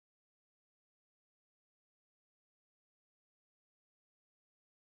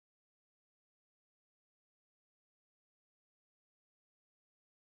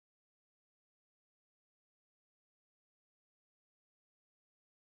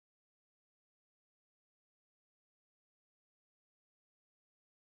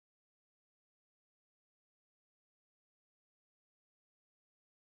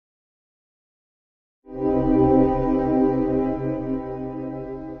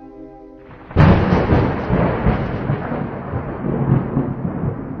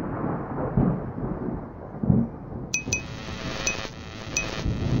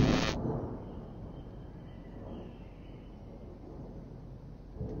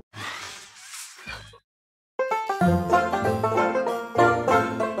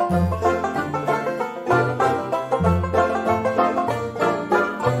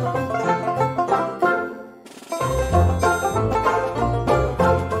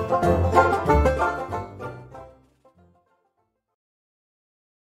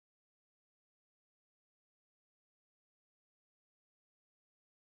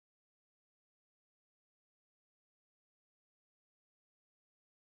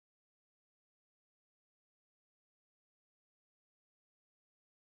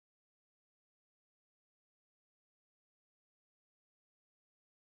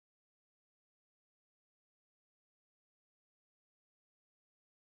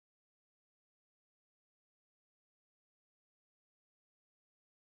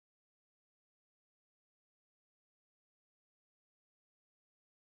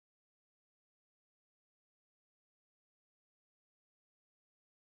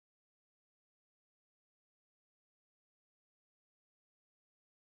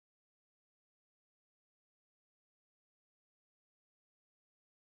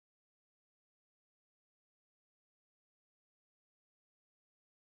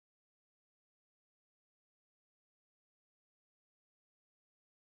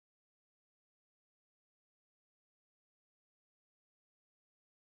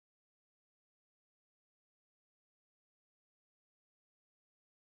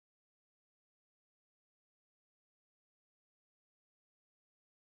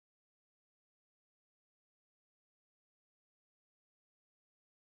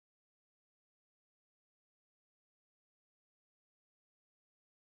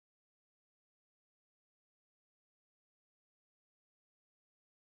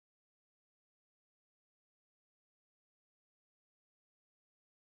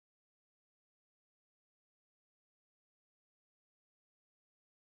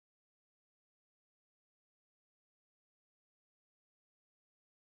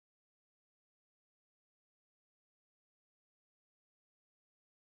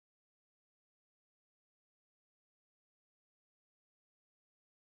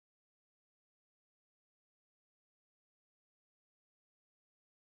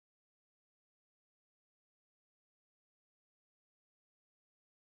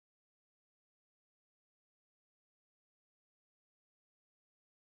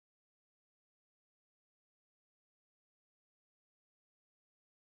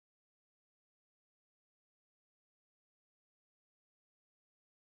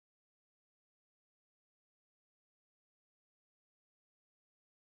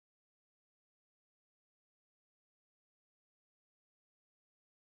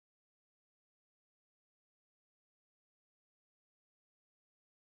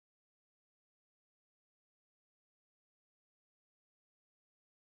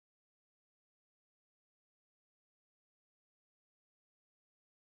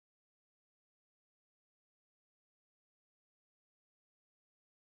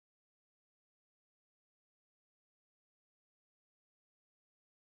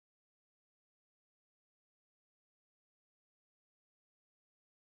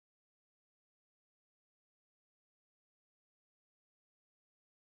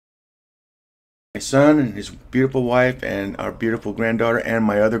son and his beautiful wife and our beautiful granddaughter and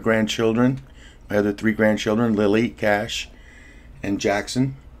my other grandchildren, my other 3 grandchildren, Lily, Cash, and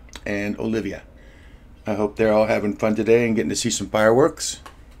Jackson, and Olivia. I hope they're all having fun today and getting to see some fireworks.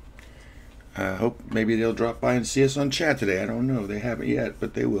 I hope maybe they'll drop by and see us on chat today. I don't know. They haven't yet,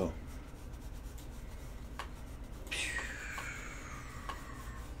 but they will.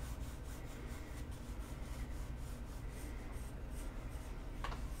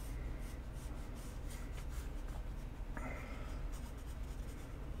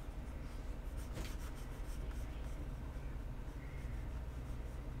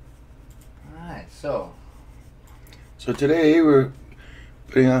 So today we're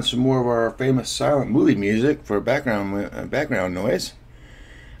putting on some more of our famous silent movie music for background noise.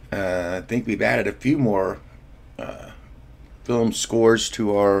 I think we've added a few more film scores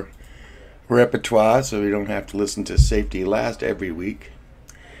to our repertoire, so we don't have to listen to Safety Last every week.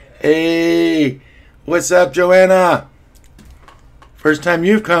 Hey, what's up, Joanna? First time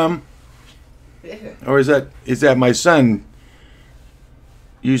you've come, Yeah. or is that my son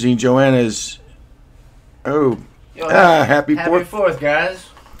using Joanna's? Oh. Yo, happy happy 4th. 4th, guys.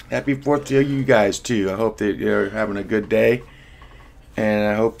 Happy 4th to you guys, too. I hope that you're having a good day. And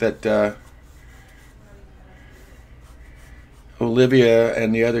I hope that Olivia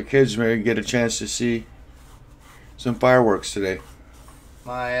and the other kids may get a chance to see some fireworks today.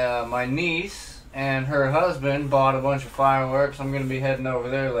 My niece and her husband bought a bunch of fireworks. I'm going to be heading over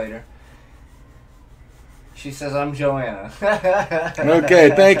there later. She says I'm Joanna.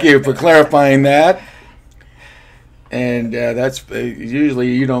 Okay, thank you for clarifying that. And that's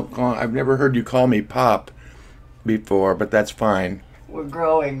usually you don't call. I've never heard you call me Pop before, but that's fine. We're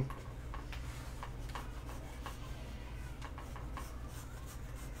growing.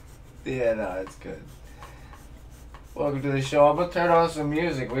 Yeah, no, it's good. Welcome to the show. I'm gonna turn on some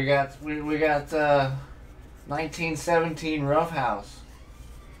music. We got 1917 Rough House.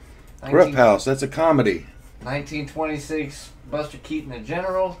 Rough House. That's a comedy. 1926 Buster Keaton the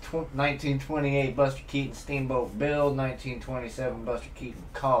General, 1928 Buster Keaton Steamboat Bill, 1927 Buster Keaton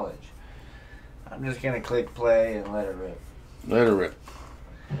College. I'm just gonna click play and let it rip. Let her rip.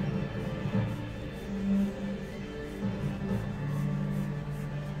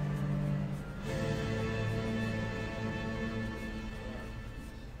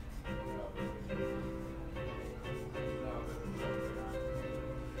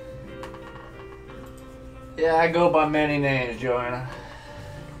 Yeah, I go by many names, Joanna.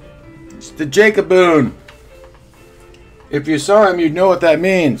 It's the Jacoboon. If you saw him, you'd know what that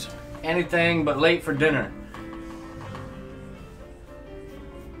means. Anything but late for dinner.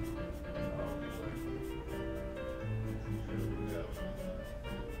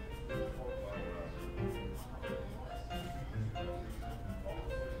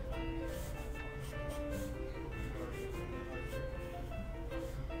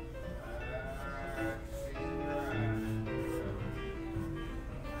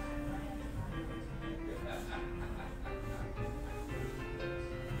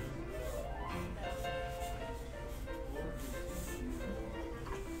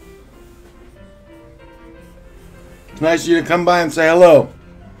 It's nice of you to come by and say hello.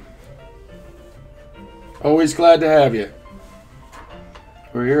 Always glad to have you.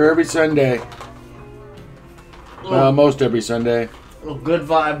 We're here every Sunday. Well, most every Sunday. Little good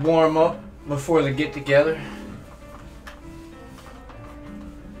vibe warm up before the get together.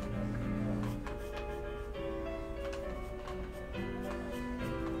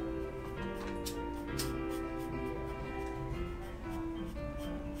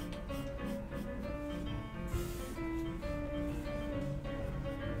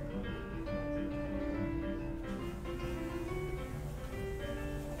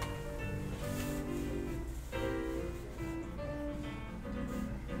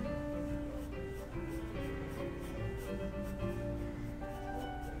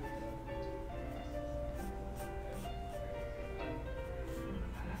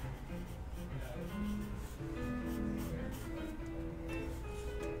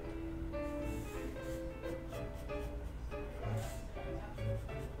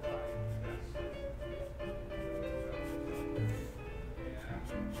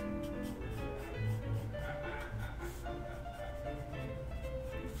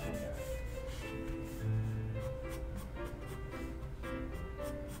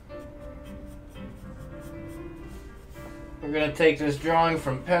 We're going to take this drawing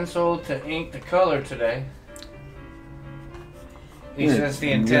from pencil to ink to color today. At least that's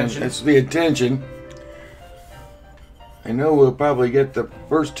the intention. That's the intention. I know we'll probably get the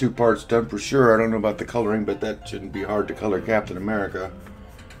first 2 parts done for sure. I don't know about the coloring, but that shouldn't be hard to color Captain America.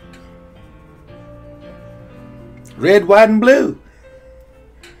 Red, white, and blue.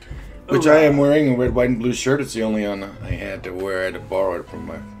 Which Ooh. I am wearing a red, white, and blue shirt. It's the only one I had to wear. I had to borrow it from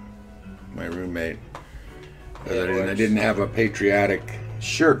my roommate. I didn't have a patriotic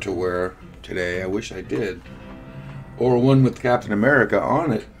shirt to wear today. I wish I did. Or one with Captain America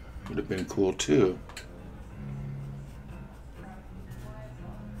on it. Would have been cool too.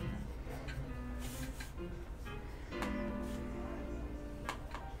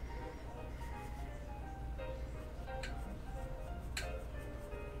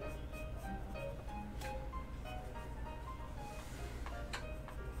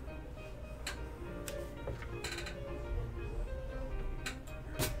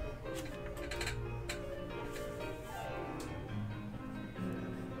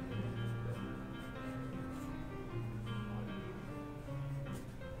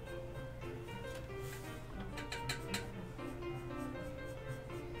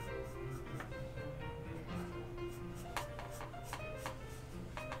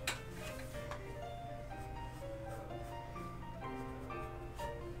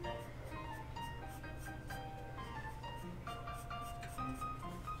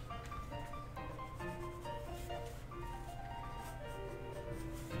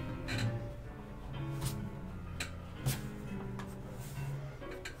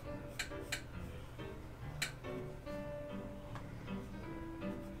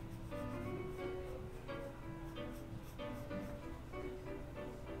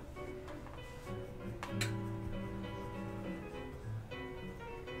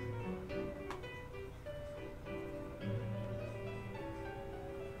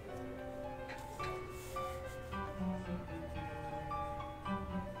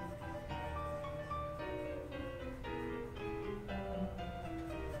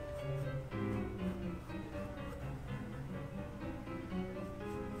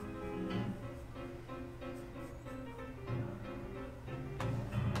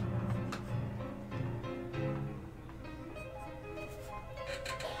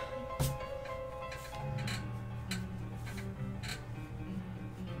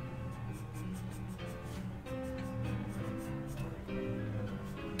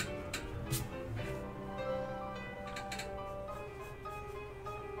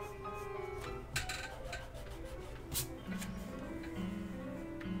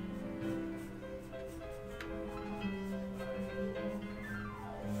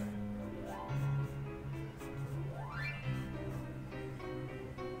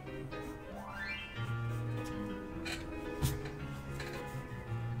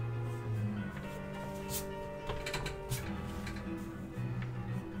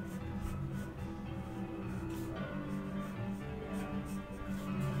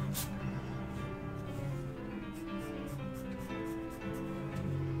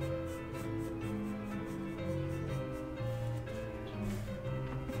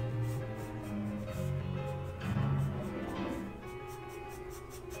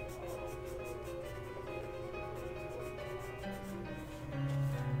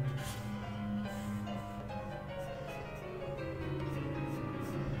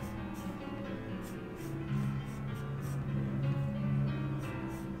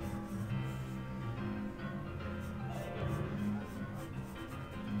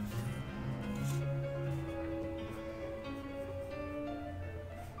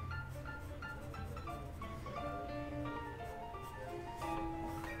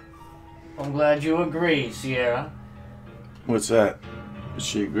 I'm glad you agree, Sierra. What's that? Does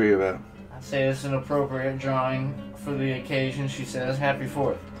she agree about? I'd say it's an appropriate drawing for the occasion. She says, "Happy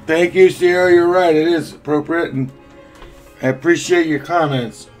 4th." Thank you, Sierra. You're right. It is appropriate, and I appreciate your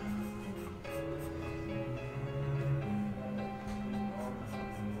comments.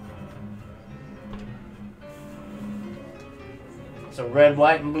 It's a red,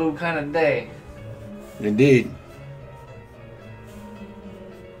 white, and blue kind of day. Indeed.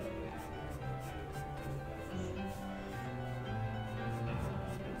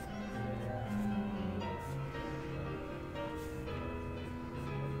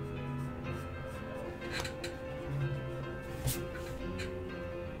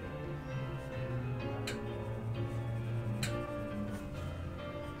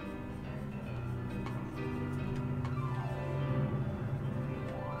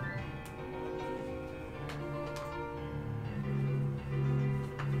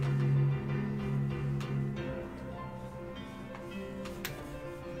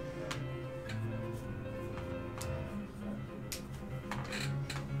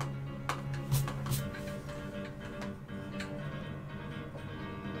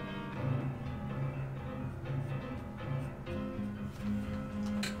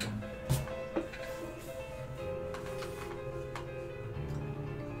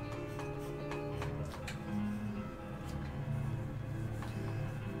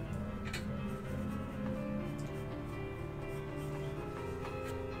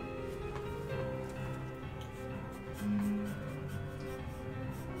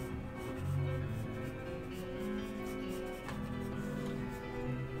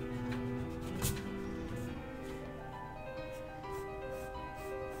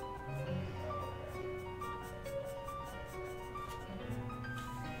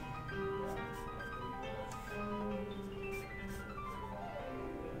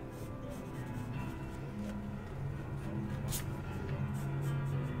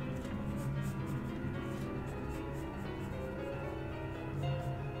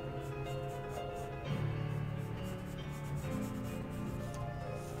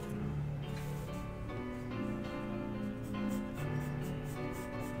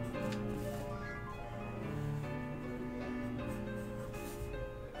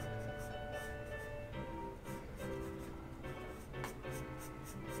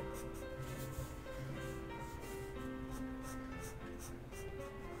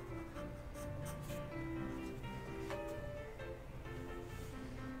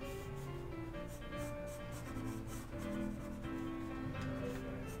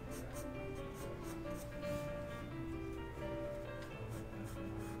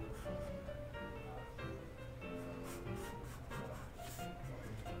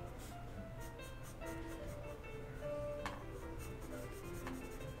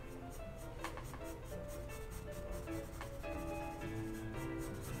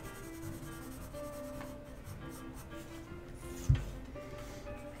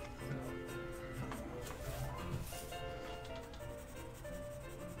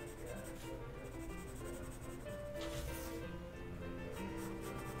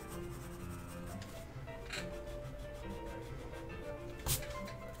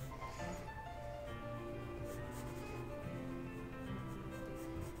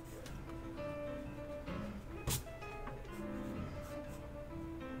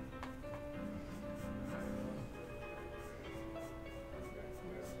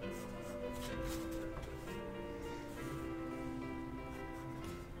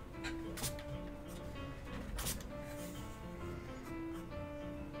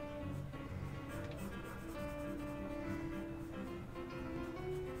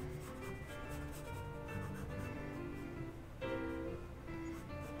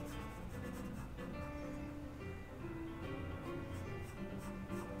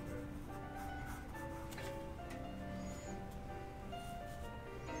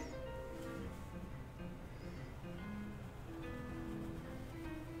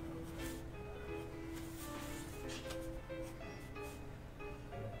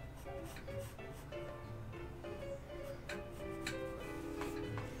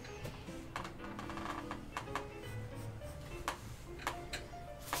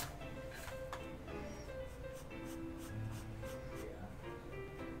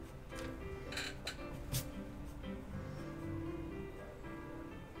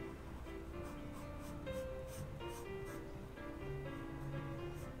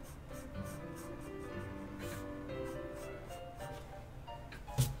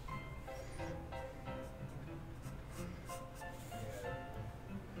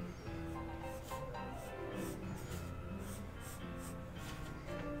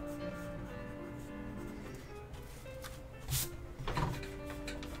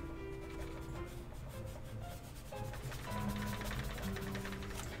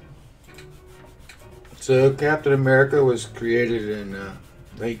 So Captain America was created in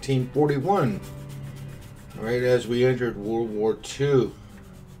 1941, right as we entered World War II.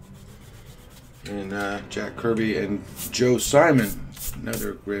 And Jack Kirby and Joe Simon,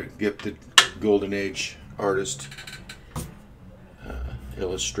 another great gifted Golden Age artist,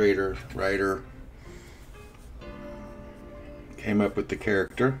 illustrator, writer, came up with the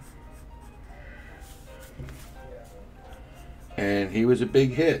character. And he was a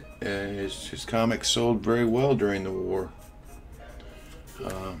big hit. His comics sold very well during the war.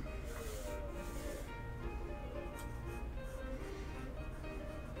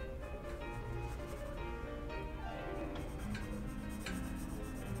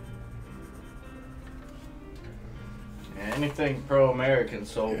 Anything pro-American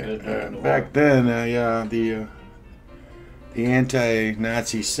sold good during the war. Back then, the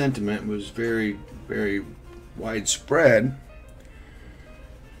anti-Nazi sentiment was very, very widespread.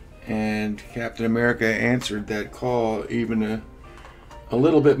 And Captain America answered that call even a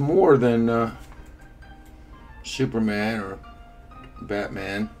little bit more than Superman or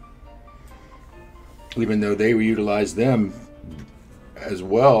Batman, even though they utilized them as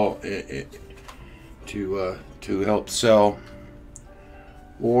well to help sell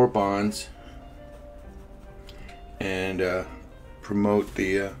war bonds and promote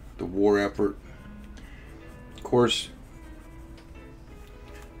the war effort. Of course,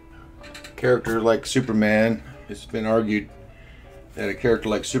 character like Superman, it's been argued that a character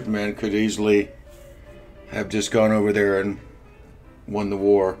like Superman could easily have just gone over there and won the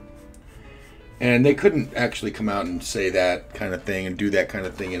war. And they couldn't actually come out and say that kind of thing and do that kind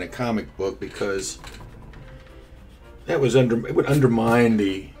of thing in a comic book, because it would undermine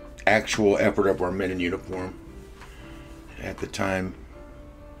the actual effort of our men in uniform at the time.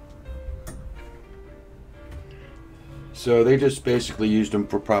 So they just basically used them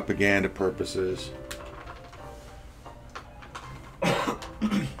for propaganda purposes.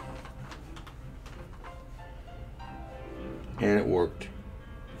 And it worked.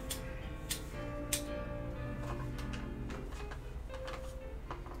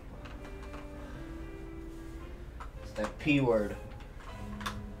 It's that P word.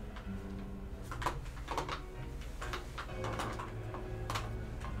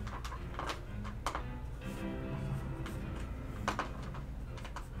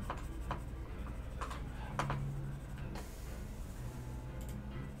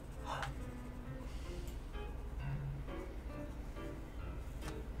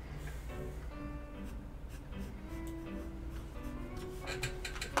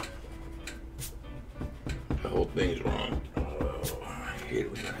 The whole thing's wrong. Oh, I hate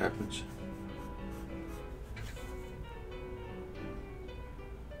it when that happens.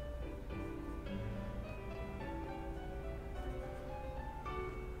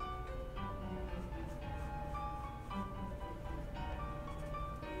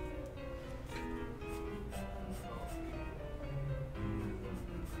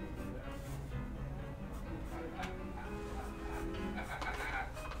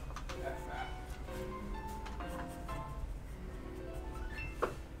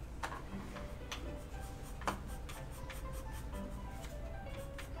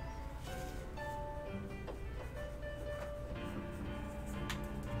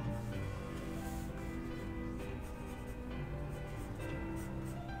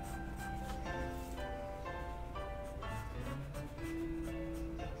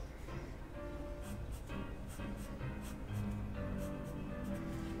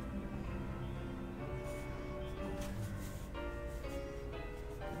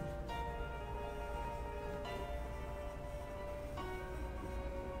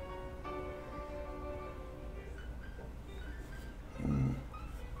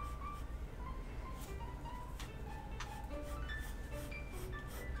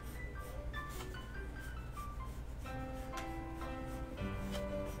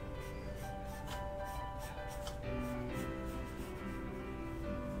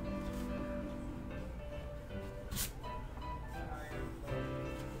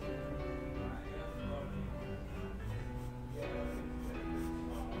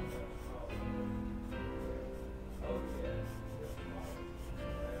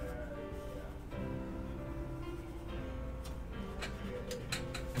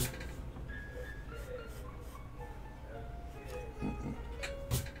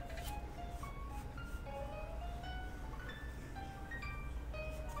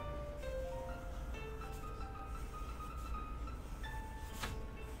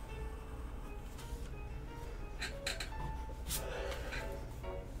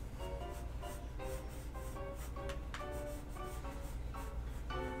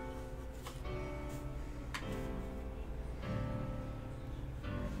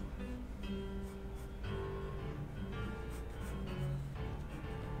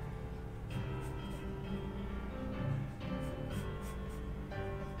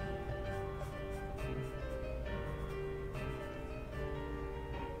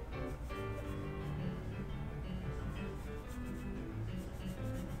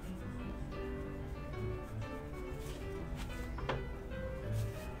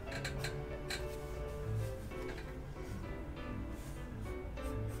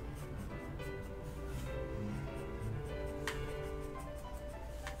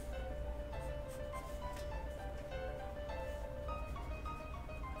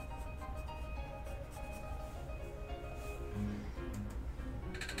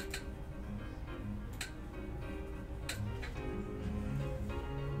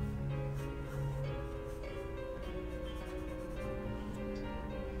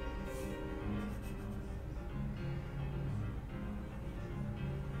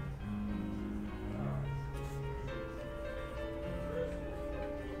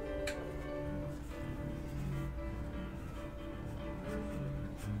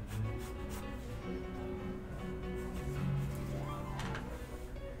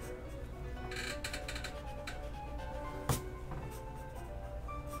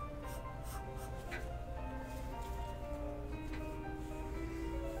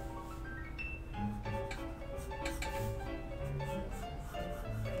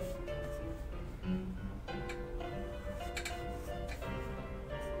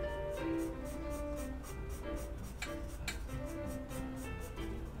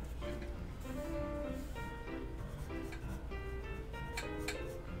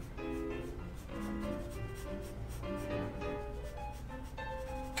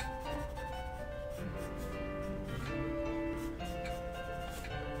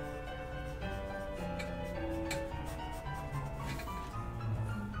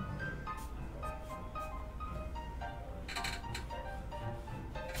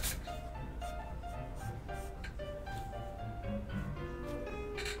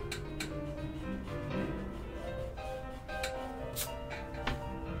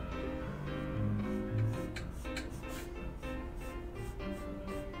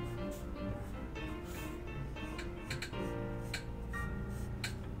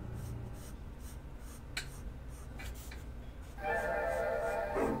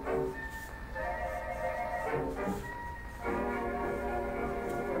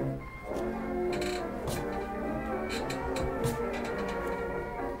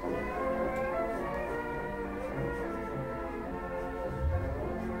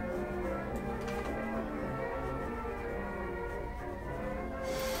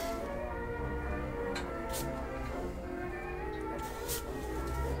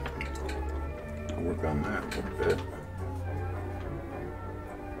 I'll work on that a little bit.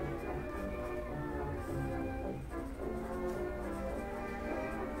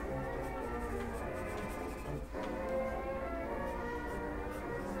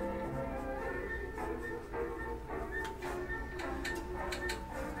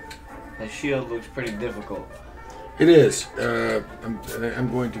 The shield looks pretty difficult. It is.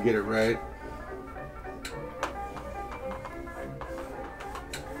 I'm going to get it right.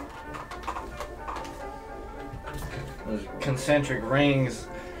 Those concentric rings,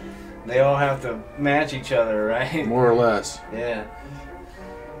 they all have to match each other, right? More or less. Yeah.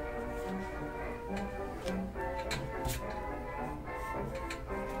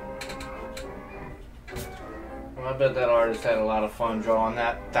 Well, I bet that artist had a lot of fun drawing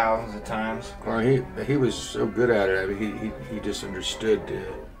that thousands of times. Well, he was so good at it. I mean, he just understood.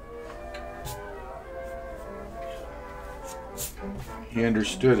 He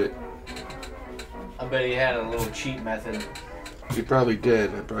understood it. I bet he had a little cheat method. He probably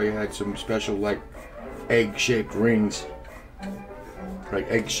did. He probably had some special, like, egg-shaped rings. Like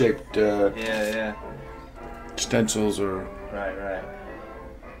egg-shaped Yeah. stencils or... Right.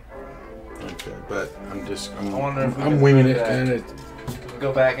 Okay, but I wonder if we I'm can winging prove it, that. and it,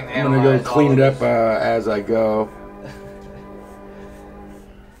 Go back and I'm analyze. gonna go clean all it of up this. as I go.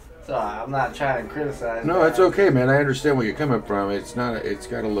 So I'm not trying to criticize. No, that. it's okay, man. I understand where you're coming from. It's not. It's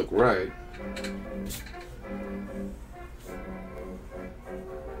got to look right.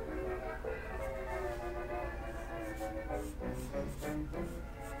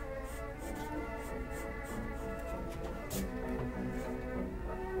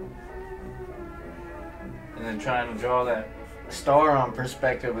 And then trying to draw that star on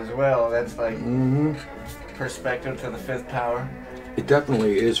perspective as well. That's like Mm-hmm. perspective to the fifth power. It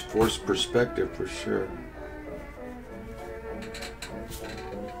definitely is forced perspective for sure.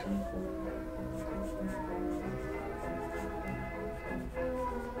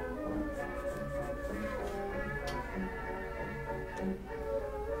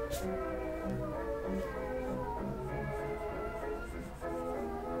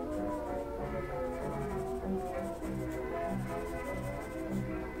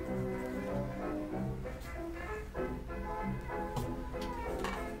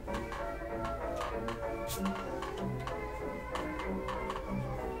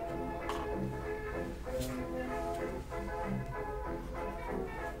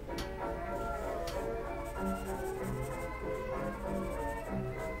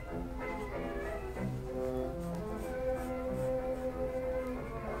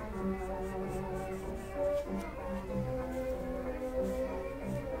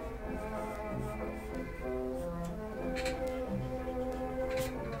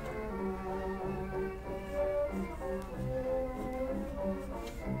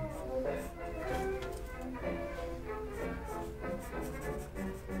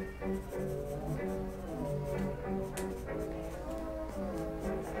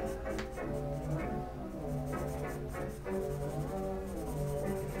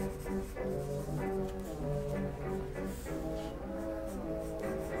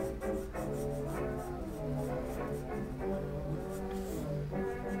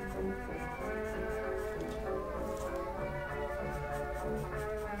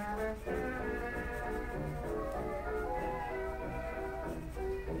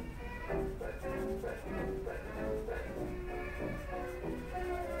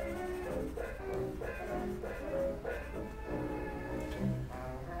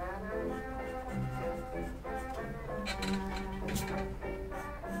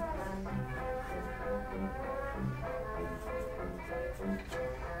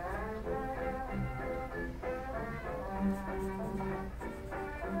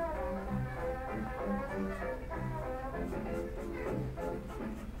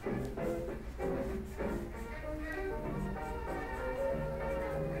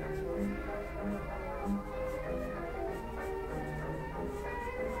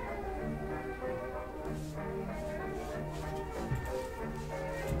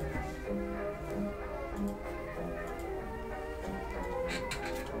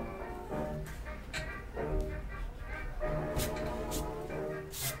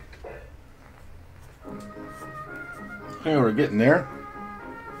 Yeah, we're getting there.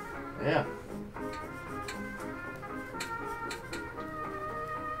 Yeah.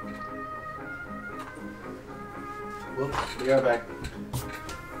 Whoops, be right back.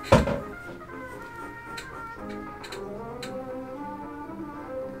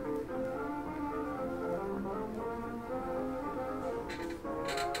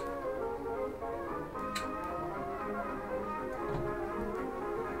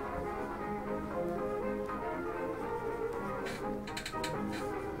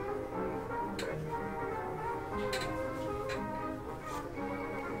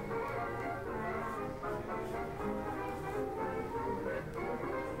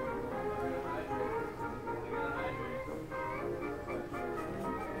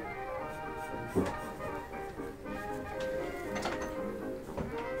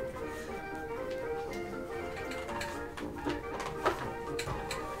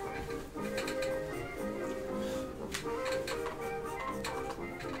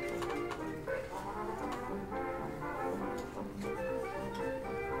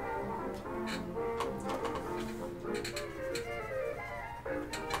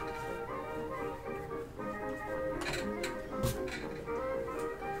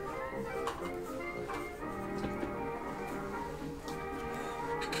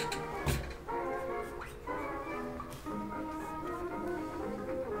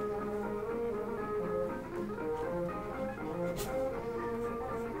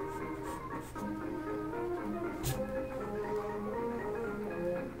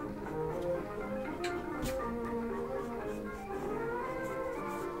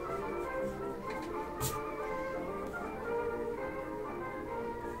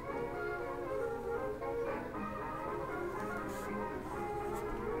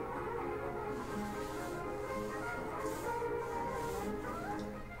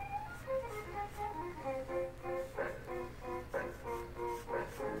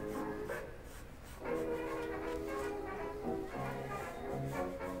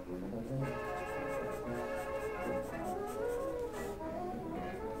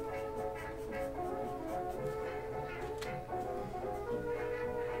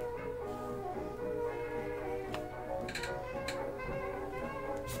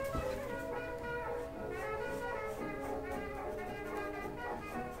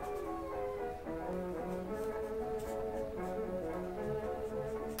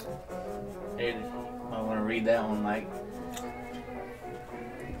 Hey, I want to read that one, Mike.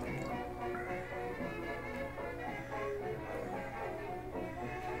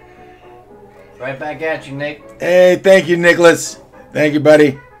 Right back at you, Nick. Hey, thank you, Nicholas. Thank you,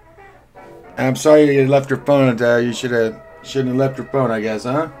 buddy. I'm sorry you left your phone. You shouldn't have left your phone, I guess,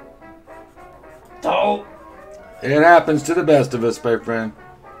 huh? Oh. It happens to the best of us, my friend.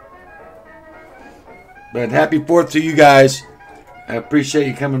 But happy 4th to you guys. I appreciate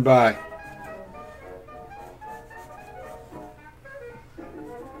you coming by.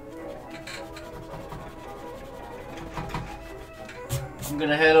 I'm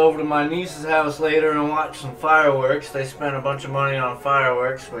gonna head over to my niece's house later and watch some fireworks. They spent a bunch of money on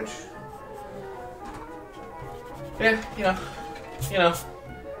fireworks, which, yeah, you know.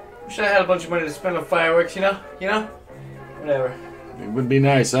 Wish I had a bunch of money to spend on fireworks, you know, whatever. It would be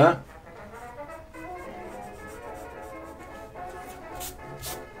nice, huh?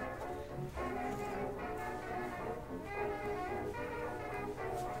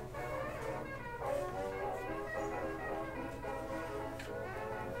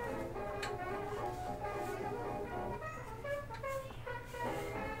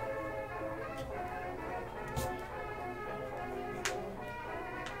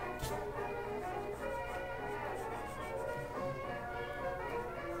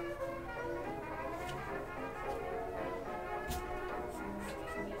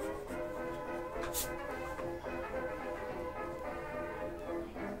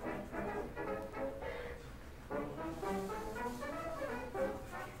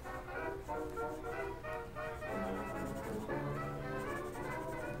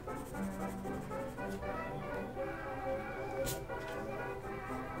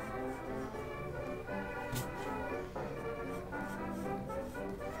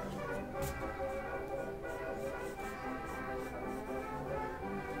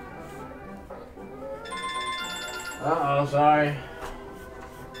 Uh-oh, sorry.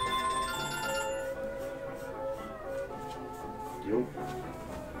 Yo.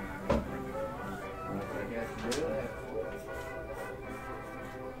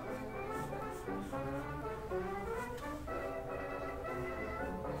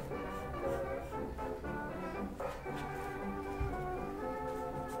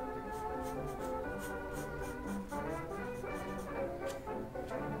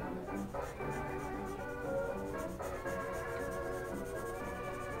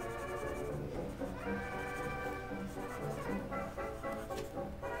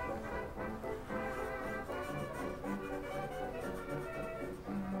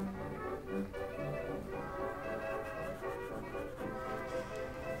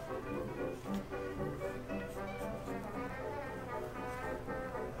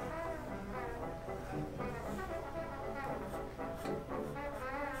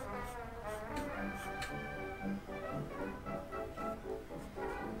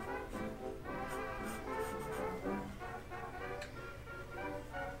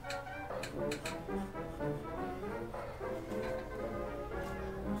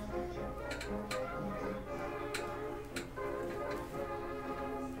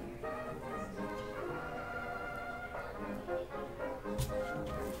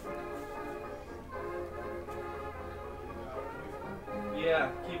 Yeah,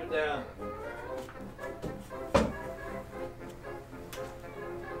 keep it down.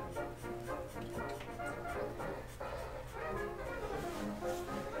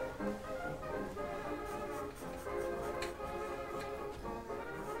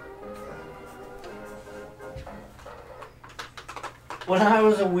 When I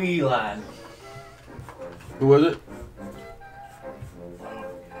was a wee lad, Who was it?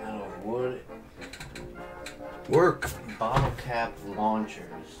 wood Work. bottle cap launchers,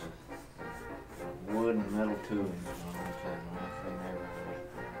 wood and metal tubing.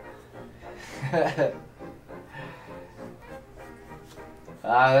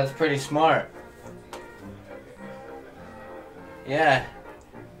 That's pretty smart. Yeah.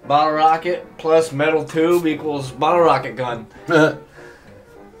 Bottle rocket plus metal tube equals bottle rocket gun. That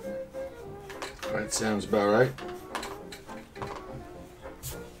sounds about right.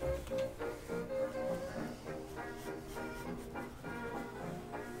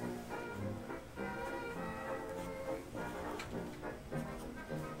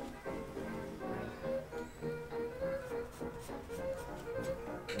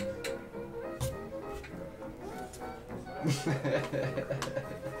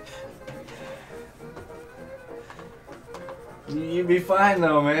 You'd be fine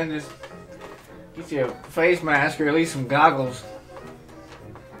though, man. Just get you a face mask or at least some goggles.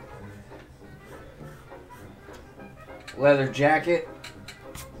 Leather jacket.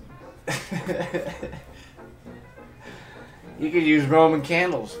 You could use Roman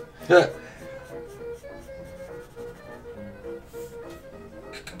candles.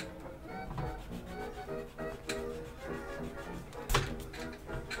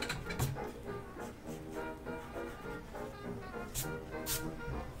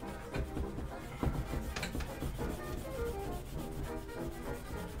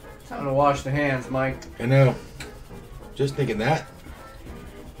 Time to wash the hands, Mike. I know. Just thinking that.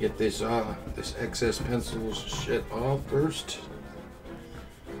 Get this this excess pencil shit off first.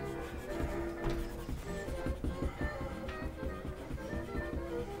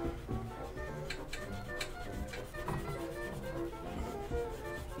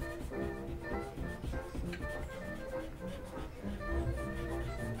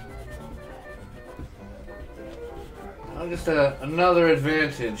 Just another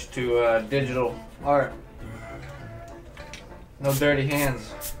advantage to digital art. No dirty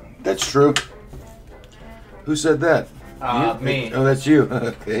hands. That's true. Who said that? You? Me. Oh, that's you.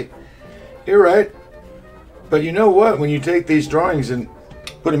 Okay. You're right. But you know what? When you take these drawings and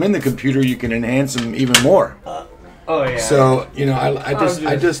put them in the computer, you can enhance them even more. Oh yeah. So, you know,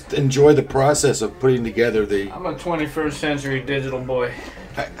 I just enjoy the process of putting together the... I'm a 21st century digital boy.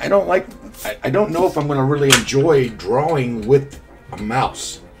 I don't like... I don't know if I'm going to really enjoy drawing with a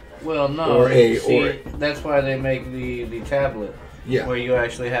mouse. Well, no. Or that's why they make the tablet. Yeah. Where you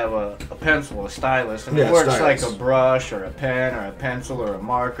actually have a pencil, a stylus, and Yeah, it works stylus. like a brush or a pen or a pencil or a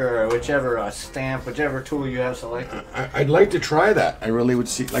marker or whichever, a stamp, whichever tool you have selected. I'd like to try that. I really would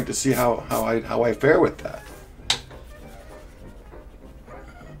like to see how I fare with that.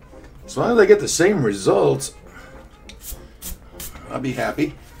 As long as I get the same results, I'll be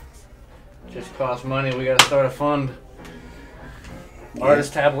happy. Just costs money. We gotta start a fund.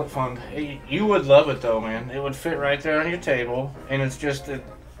 Artist tablet fund. You would love it though, man. It would fit right there on your table, and it's just a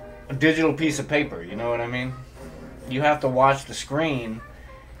digital piece of paper. You know what I mean? You have to watch the screen,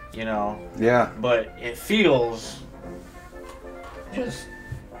 you know. Yeah. But it feels just.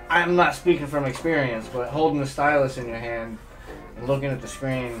 I'm not speaking from experience, but holding the stylus in your hand and looking at the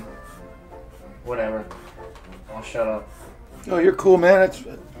screen, whatever. I'll shut up. Oh, you're cool, man.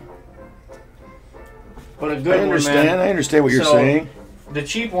 But a good one, man. I understand what you're saying. The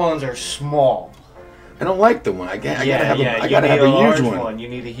cheap ones are small. I don't like the one. I gotta have a large huge one. You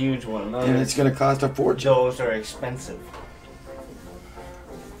need a huge one. And it's gonna cost a fortune. Those are expensive.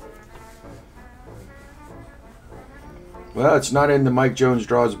 Well, it's not in the Mike Jones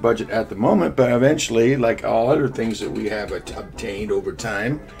Draws budget at the moment, but eventually, like all other things that we have obtained over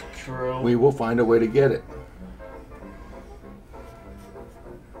time, True. we will find a way to get it.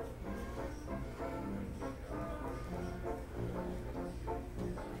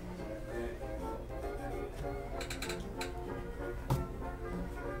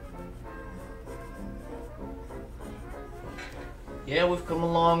 Yeah, we've come a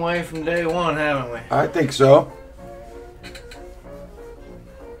long way from day one, haven't we? I think so.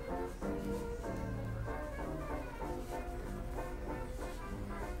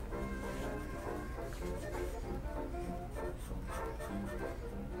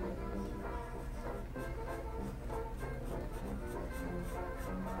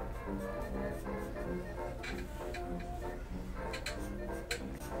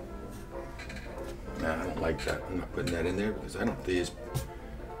 Nah, I don't like that. I'm not putting that in there because I don't think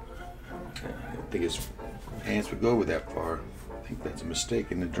his hands would go with that far. I think that's a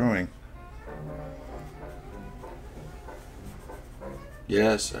mistake in the drawing.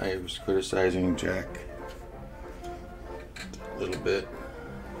 Yes, I was criticizing Jack a little bit.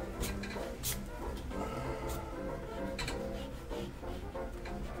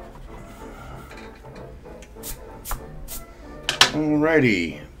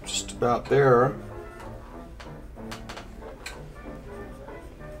 Alrighty, just about there.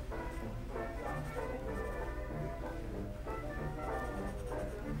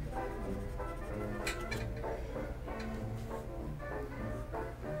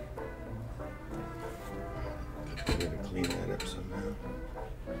 I'm gonna clean that up somehow.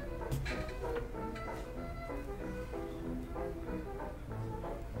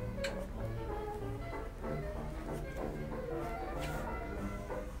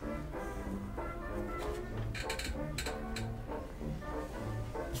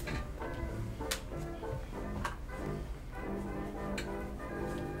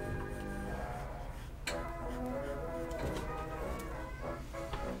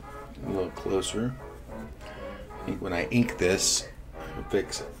 A little closer. I think when I ink this, I'll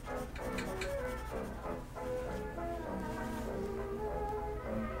fix it.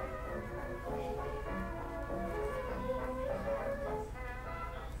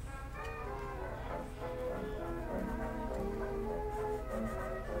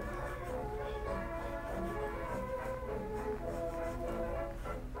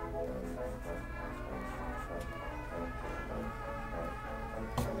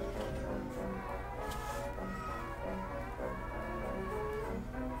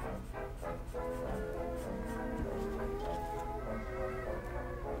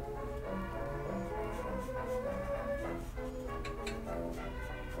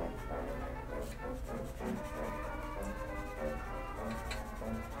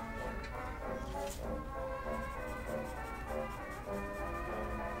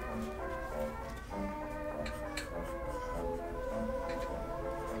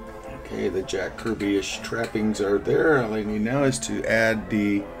 Okay, the Jack Kirby-ish trappings are there. All I need now is to add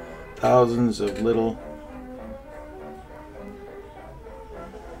the thousands of little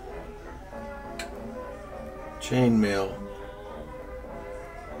chainmail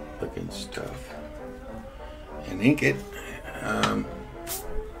looking stuff and ink it.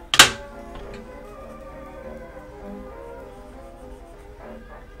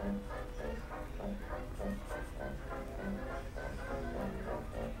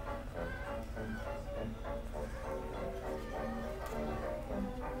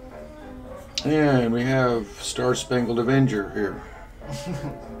 And we have Star Spangled Avenger here.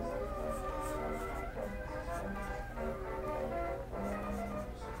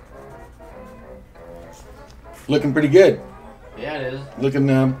 Looking pretty good. Yeah, it is. Looking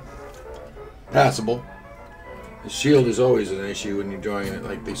passable. The shield is always an issue when you're drawing it,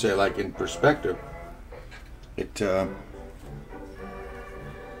 like they say, like in perspective. It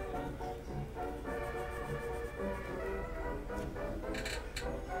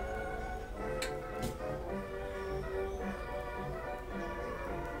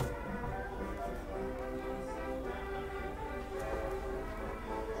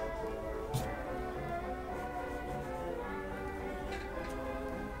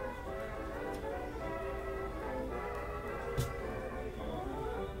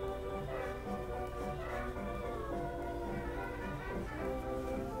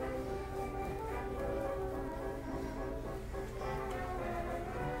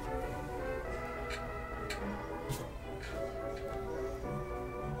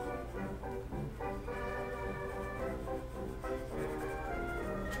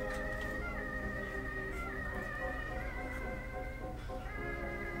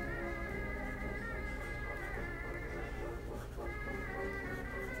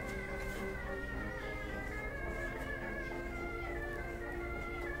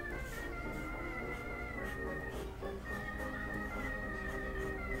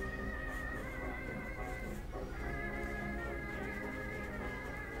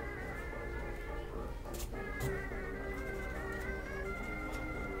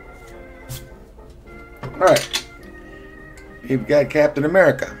all right. You've got Captain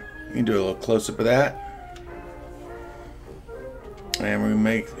America. You can do a little close-up of that. And we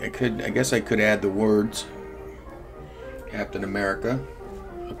make, I guess I could add the words Captain America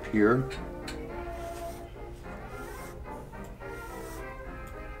up here.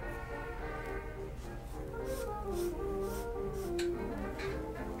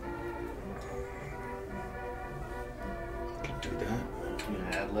 do that. You can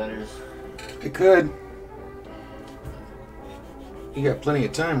add letters. It could. You got plenty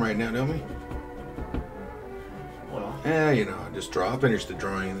of time right now, don't we? Well, You know, just draw. I'll finish the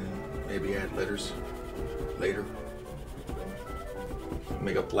drawing and then maybe add letters later.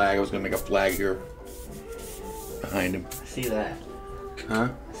 Make a flag. I was gonna make a flag here behind him. I see that. Huh?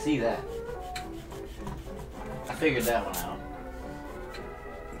 I see that. I figured that one out.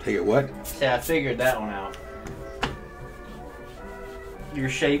 Take it what? See, I figured that one out. Your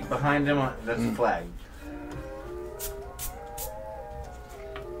shape behind him, that's the flag.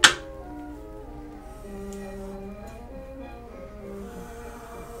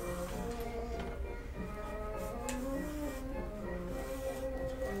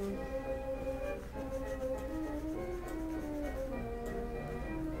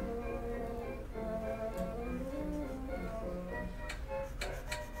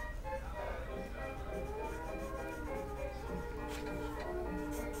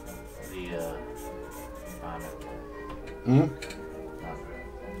 Hmm?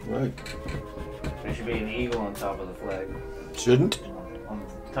 Right. There should be an eagle on top of the flag. Shouldn't? On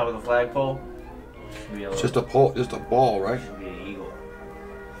top of the flagpole, should be a It's just a pole, just a ball, right? should be an eagle.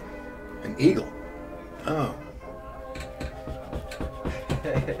 An eagle. Oh.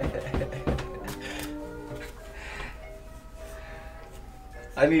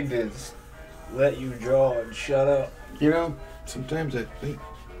 I need to let you draw and shut up. You know, sometimes I think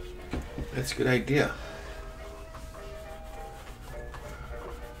that's a good idea.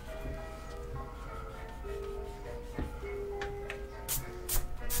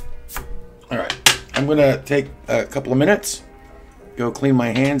 All right, I'm gonna take a couple of minutes, go clean my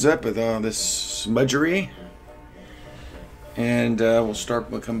hands up with all this smudgery, and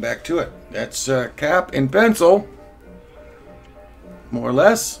we'll come back to it. That's cap and pencil, more or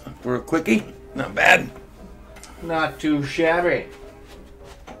less, for a quickie. Not bad. Not too shabby.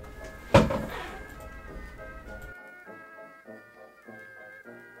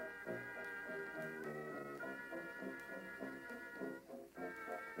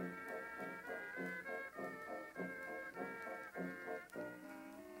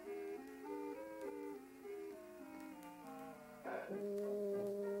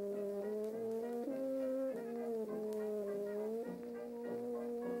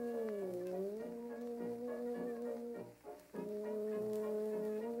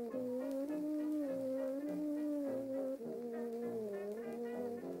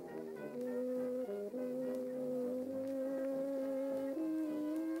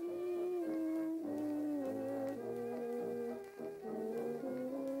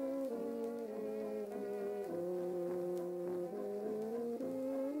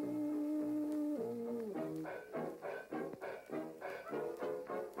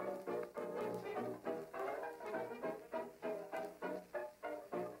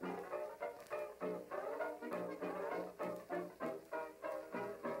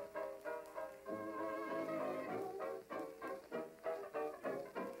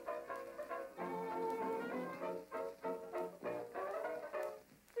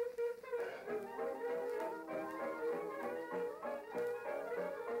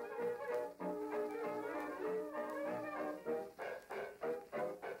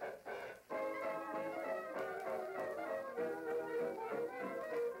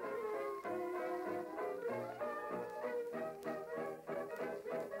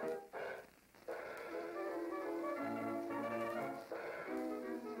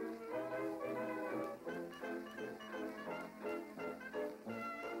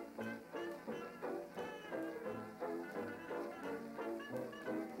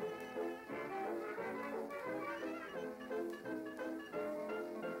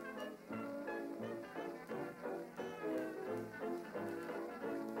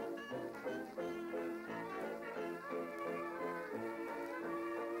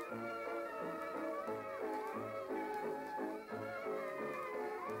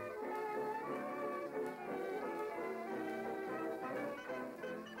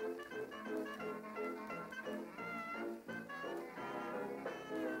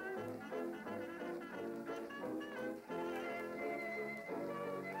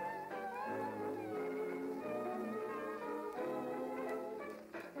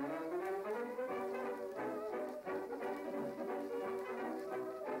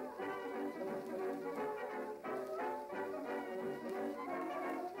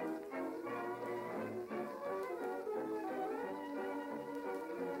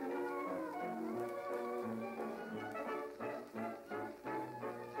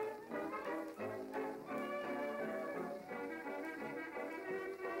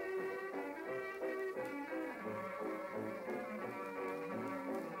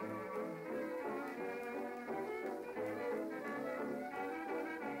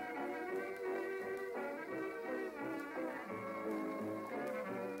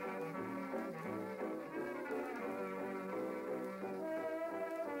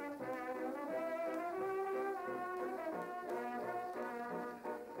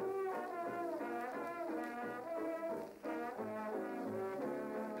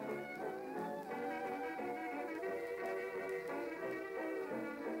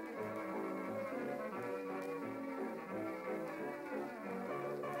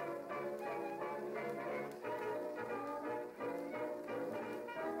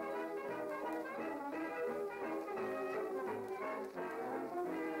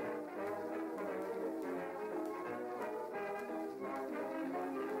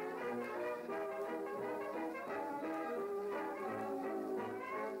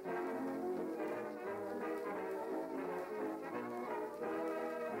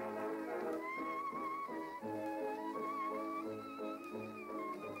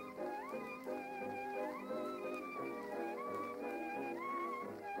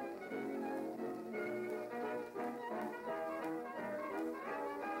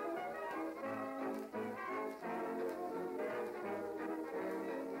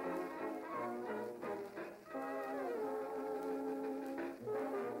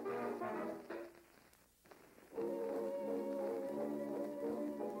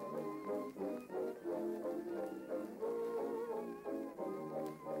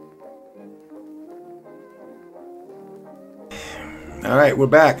 All right, we're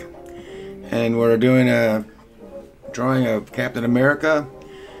back, and we're doing a drawing of Captain America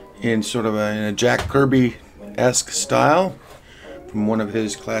in sort of in a Jack Kirby-esque style from one of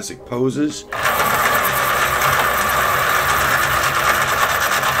his classic poses.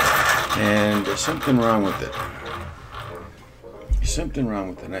 And there's something wrong with it. There's something wrong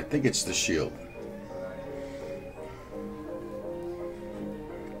with it, and I think it's the shield.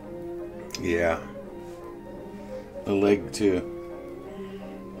 Yeah. The leg too.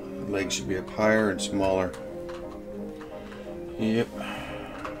 The leg should be up higher and smaller. Yep.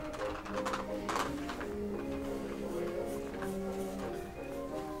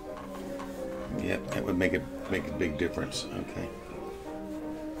 Yep, that would make a big difference. Okay.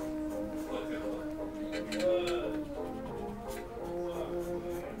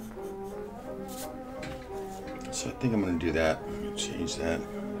 So I think I'm going to do that. Change that.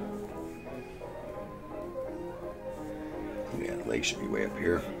 Yeah, the leg should be way up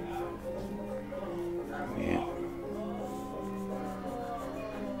here. Yeah.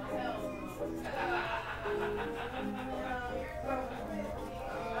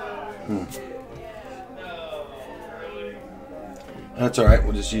 That's alright,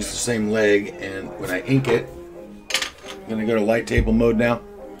 we'll just use the same leg, and when I ink it, I'm going to go to light table mode now,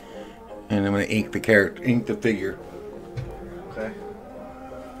 and I'm going to ink the character, ink the figure. Okay.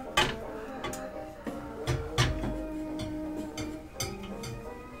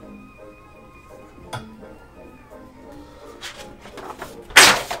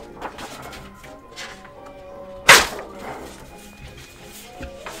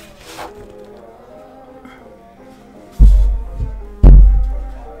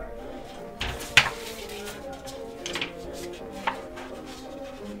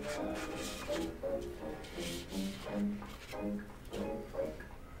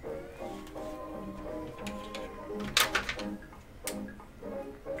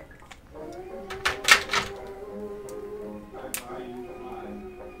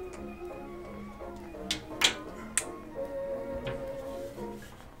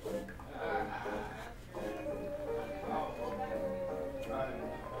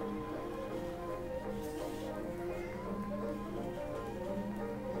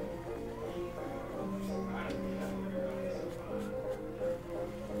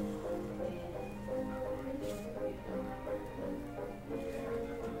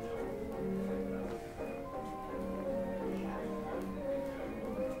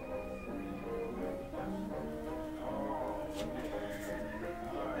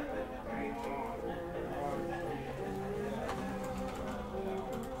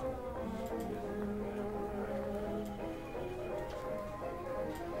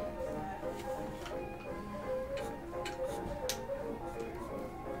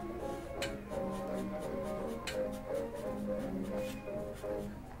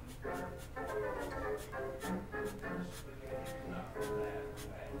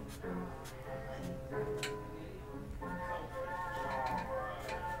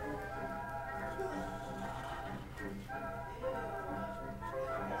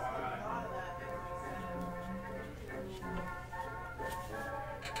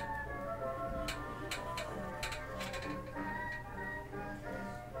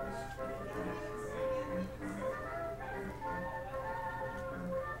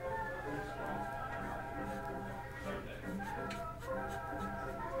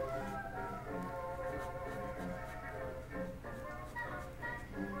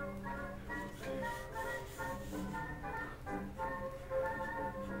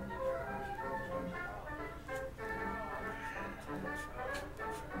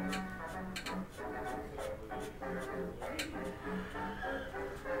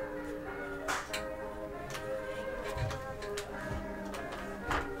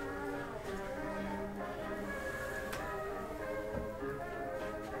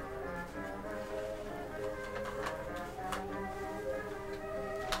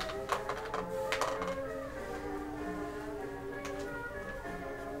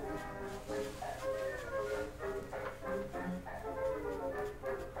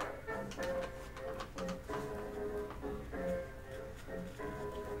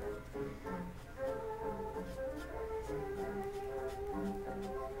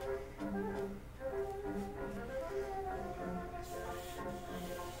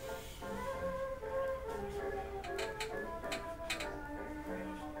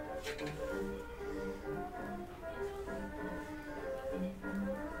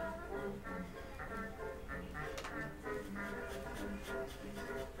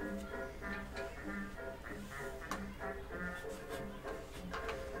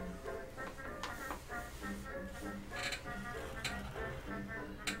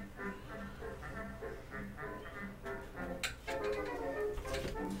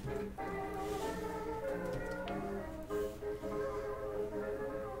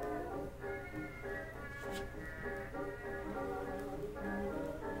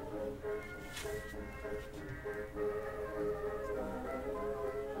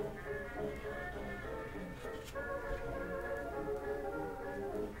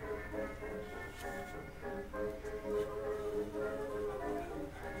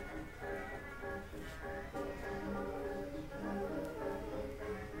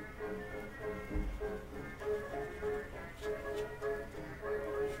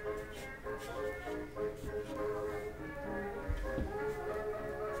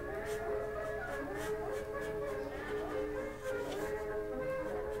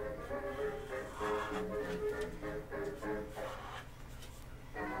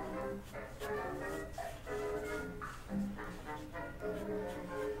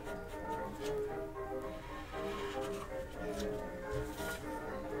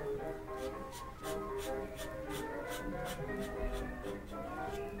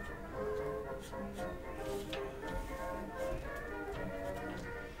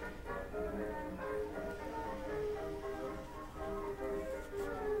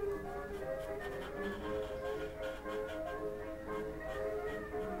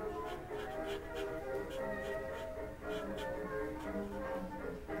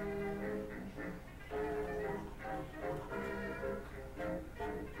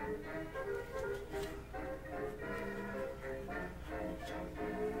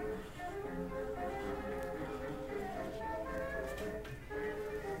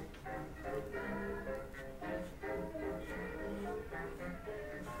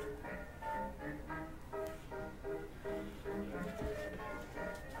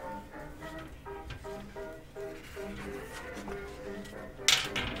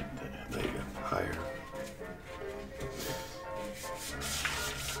 There you go. Higher.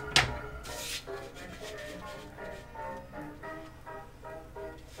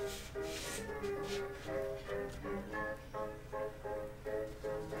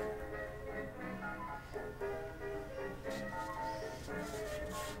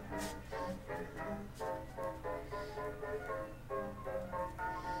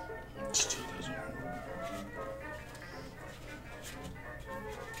 Still doesn't work.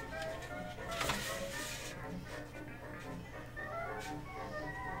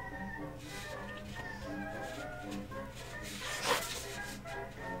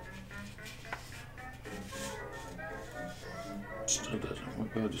 Still doesn't work.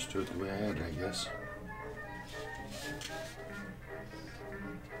 I'll just do it the way I had it, I guess.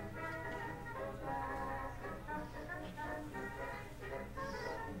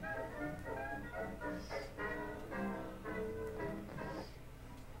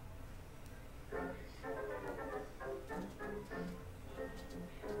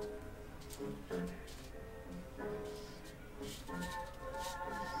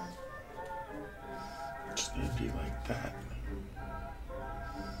 Just need to be like that.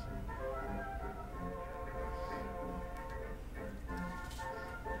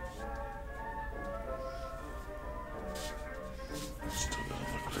 Still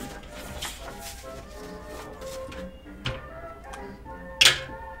doesn't look right.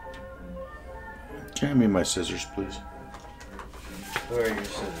 Can I have me my scissors, please? Where are your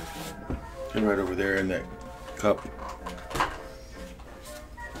scissors? They're right over there in that cup.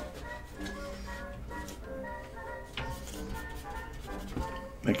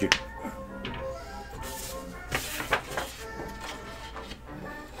 Thank you.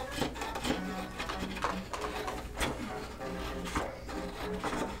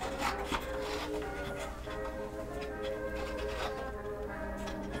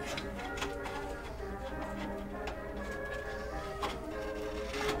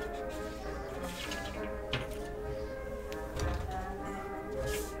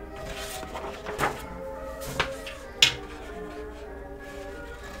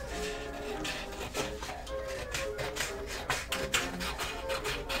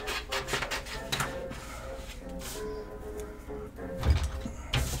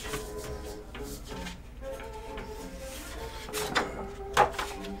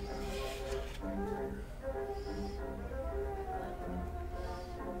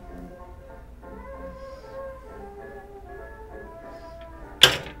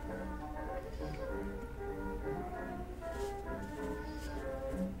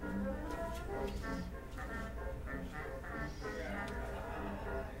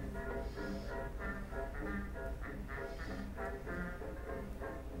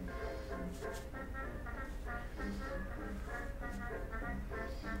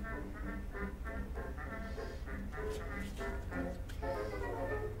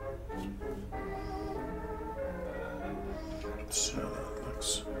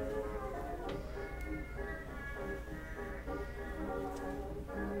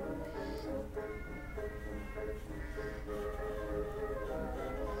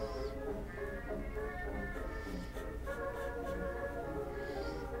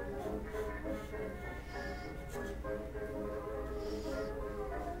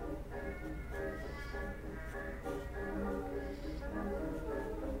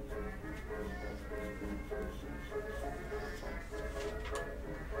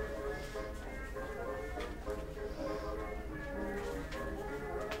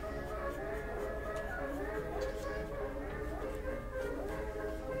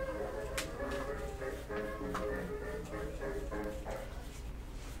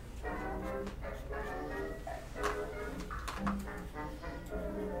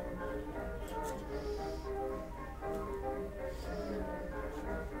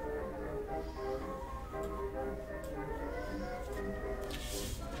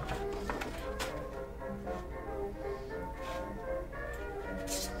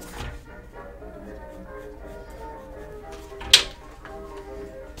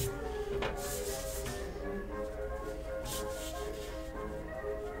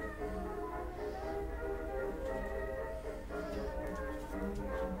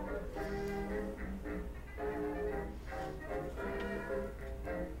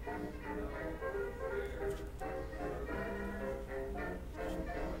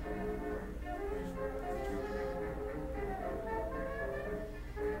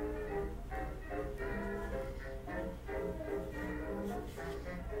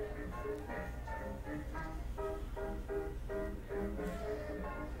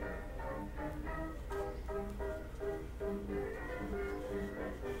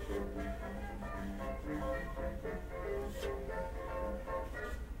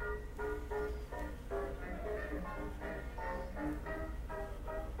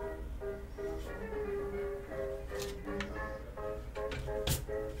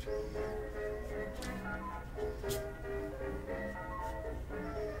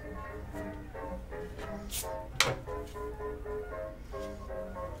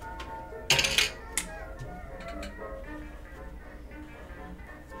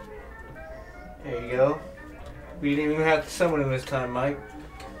 There you go. We didn't even have to summon him this time, Mike.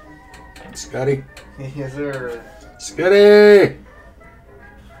 Scotty. Yes, sir. Scotty!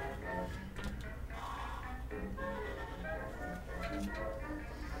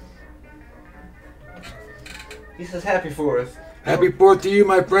 He says happy 4th. Happy 4th to you,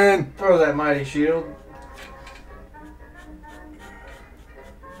 my friend. Throw that mighty shield.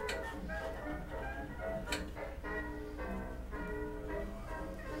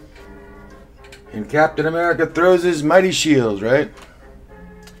 And Captain America throws his mighty shield, right?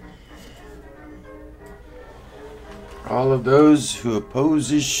 All of those who oppose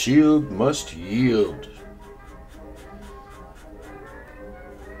his shield must yield.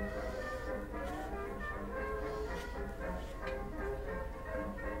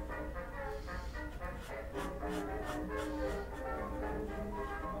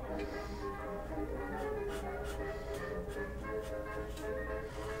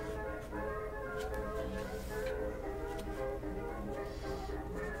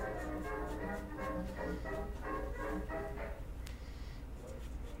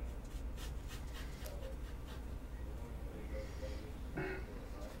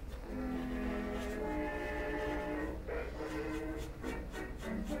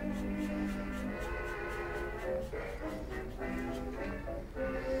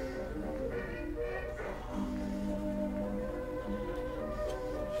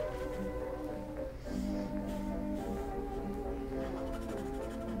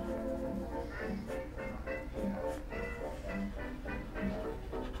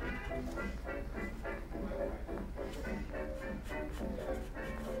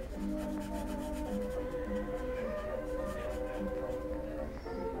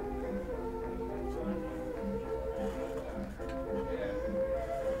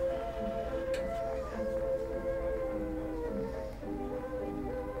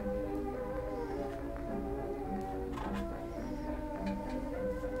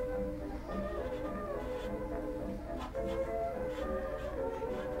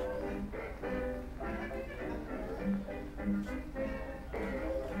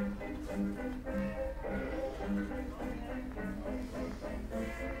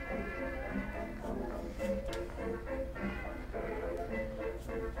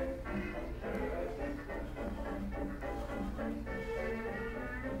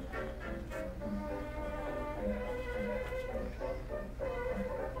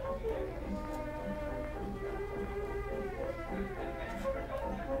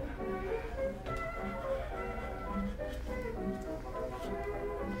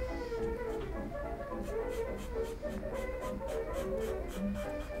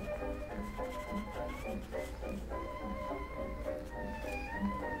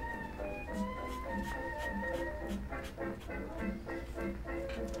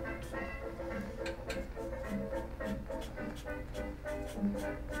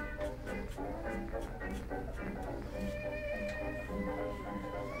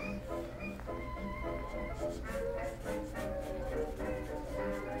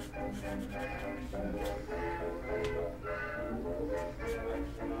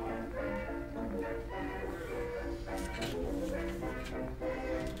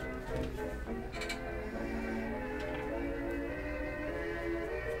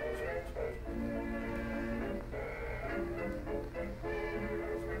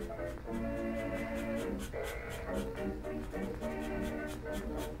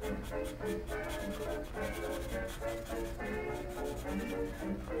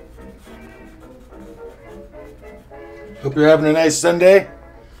 Hope you're having a nice Sunday.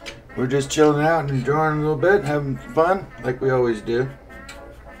 We're just chilling out and enjoying a little bit, having fun, like we always do.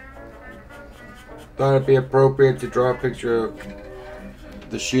 Thought it'd be appropriate to draw a picture of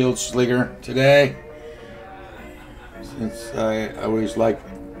the Shield Slinger today, since I always like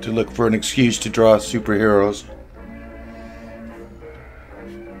to look for an excuse to draw superheroes.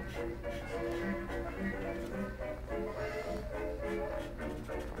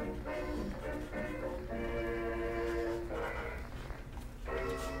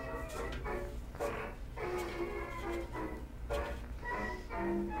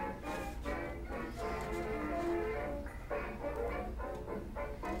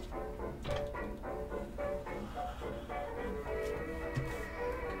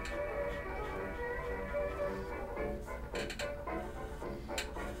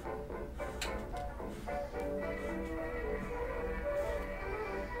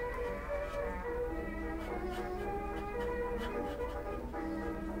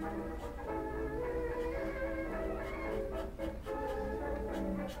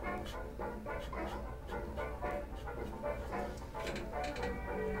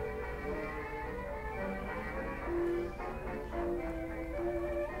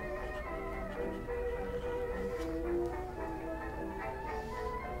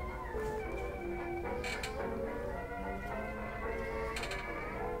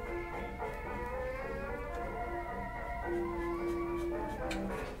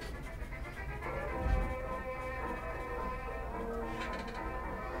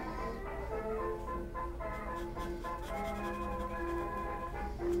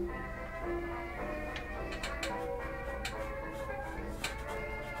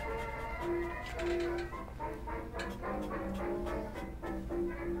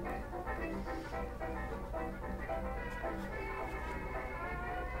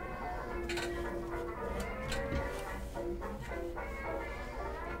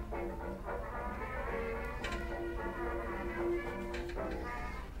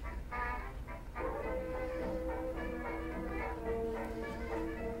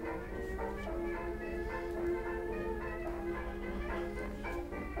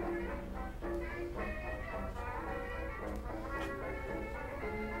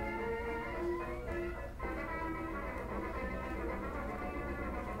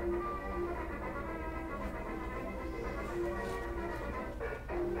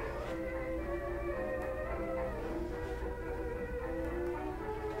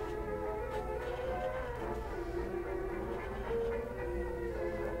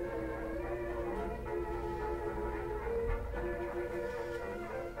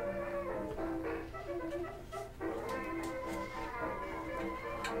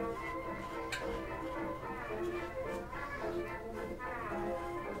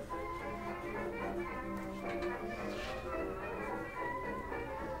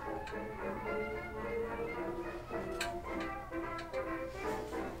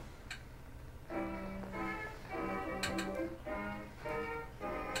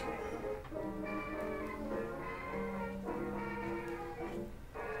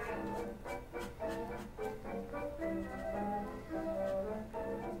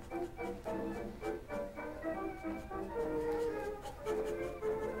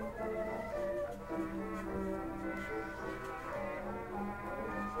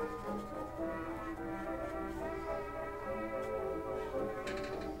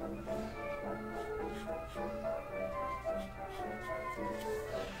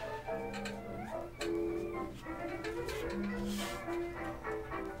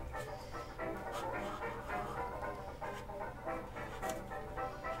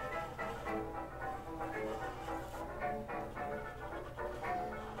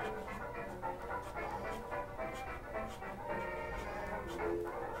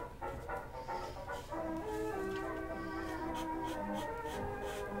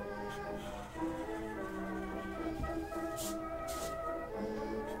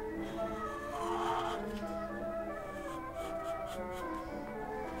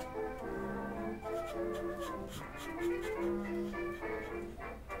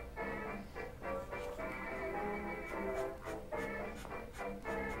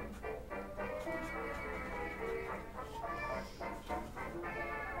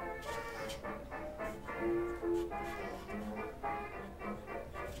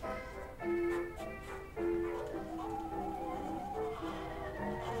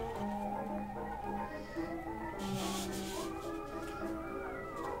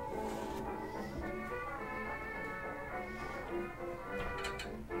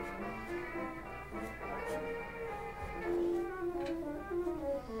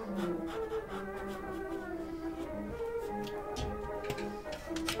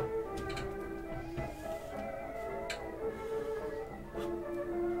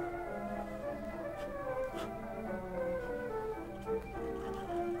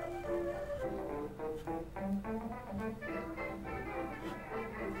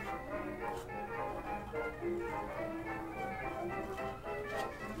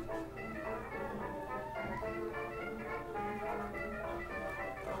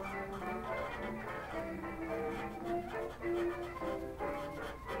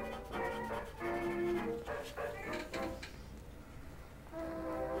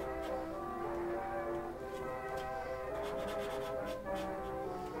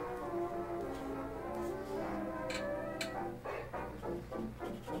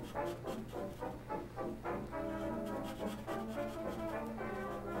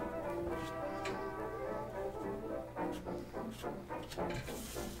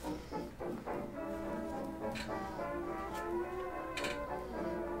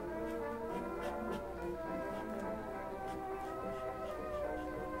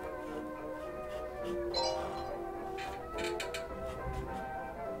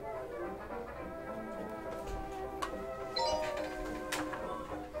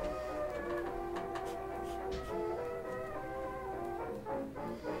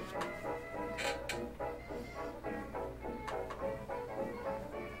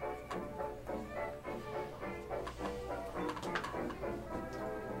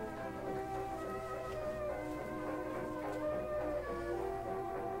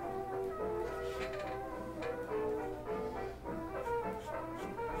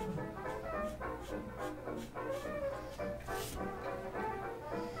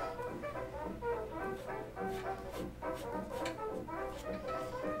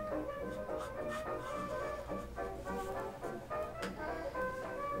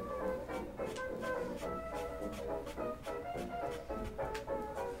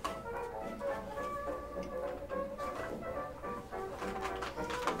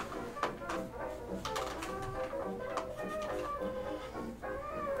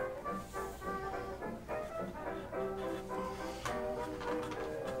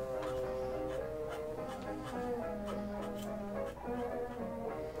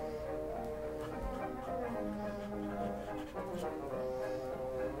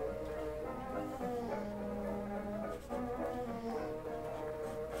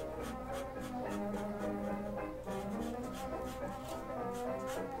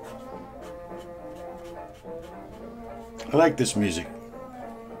 I like this music.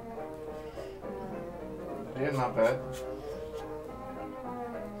 Yeah, not bad.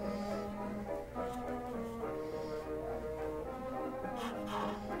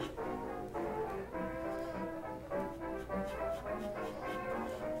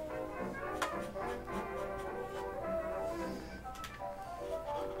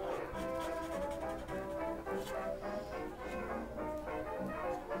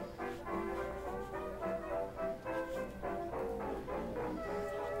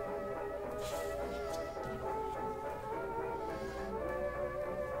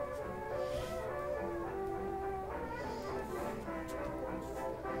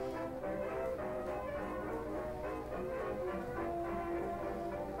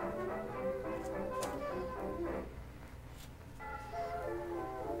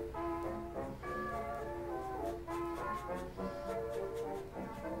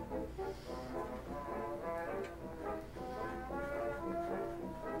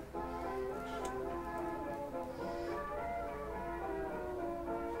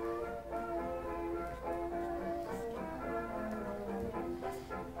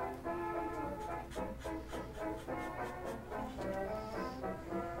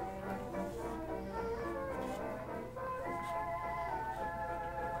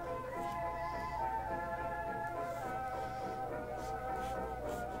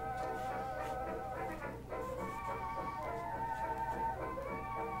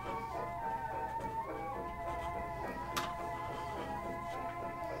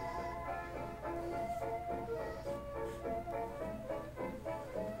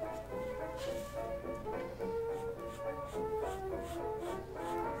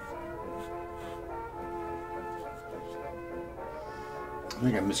 I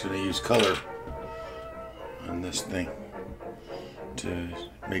think I'm just going to use color on this thing to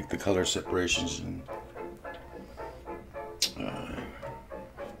make the color separations and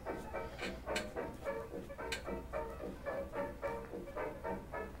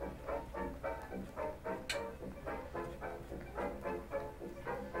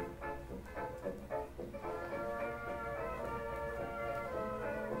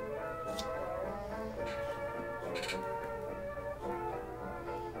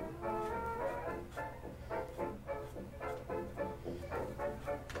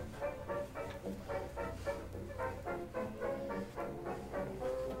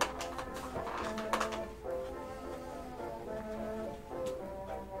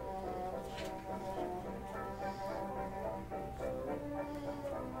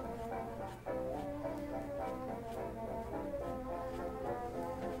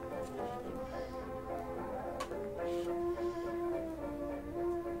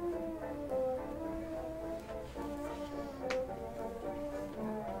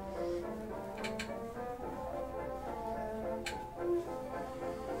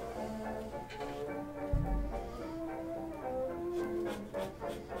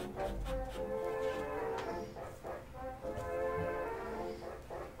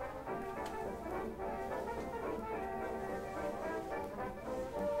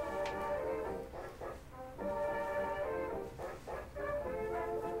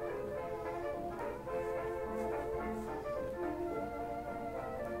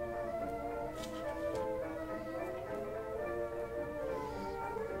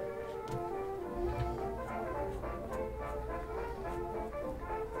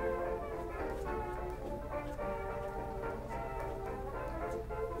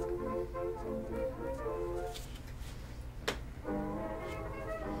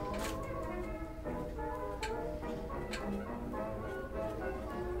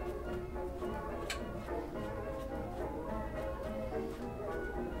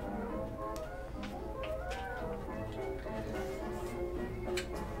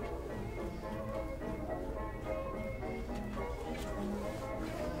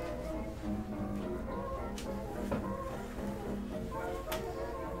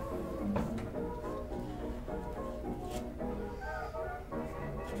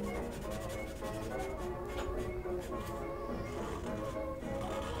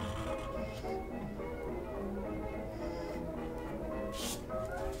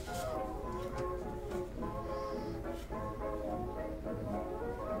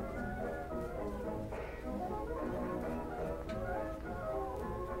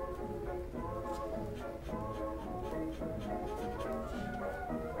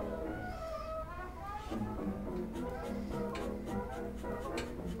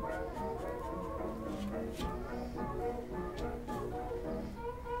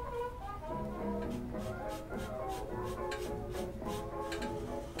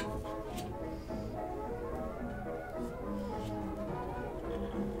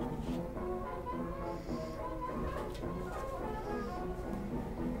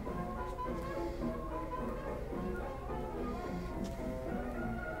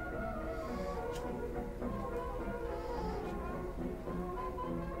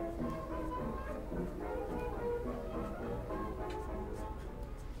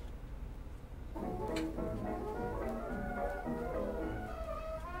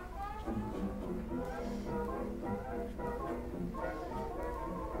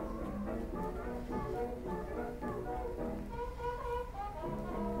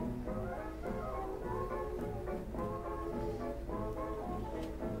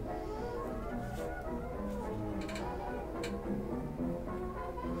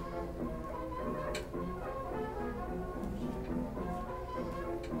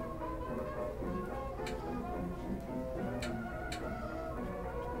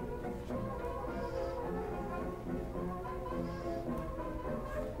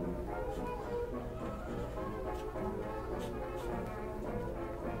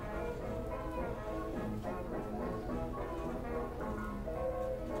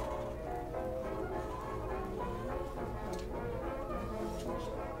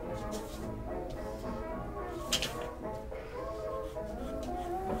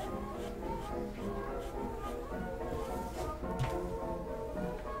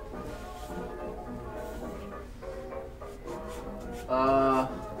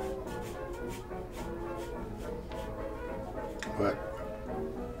What?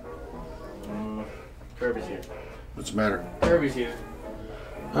 Kirby's here. What's the matter? Kirby's here.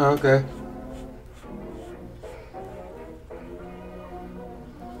 Oh, okay.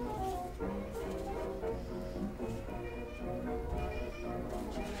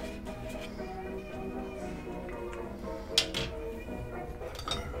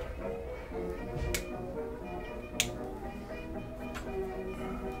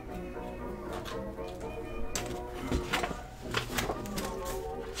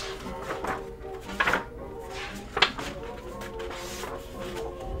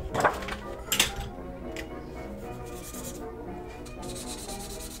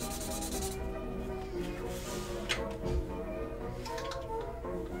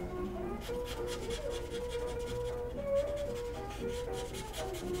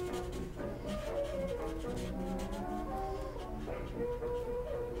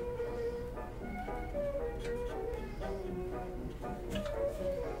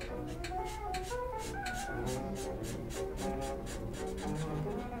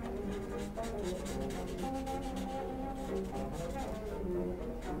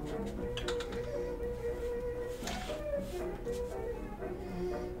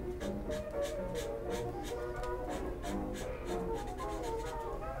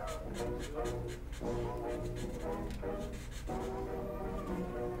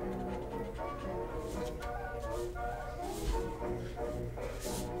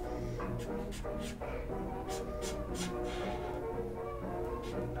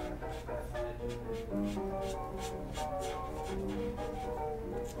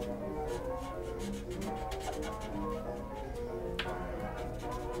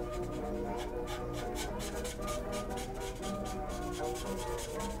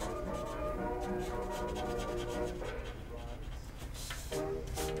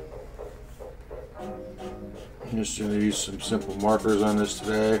 I'm just going to use some simple markers on this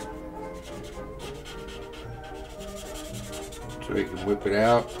today so we can whip it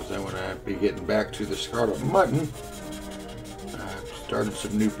out, because I want to be getting back to the Scarlet Mutton. I've started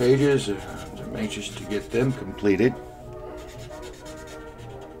some new pages and I'm anxious to get them completed.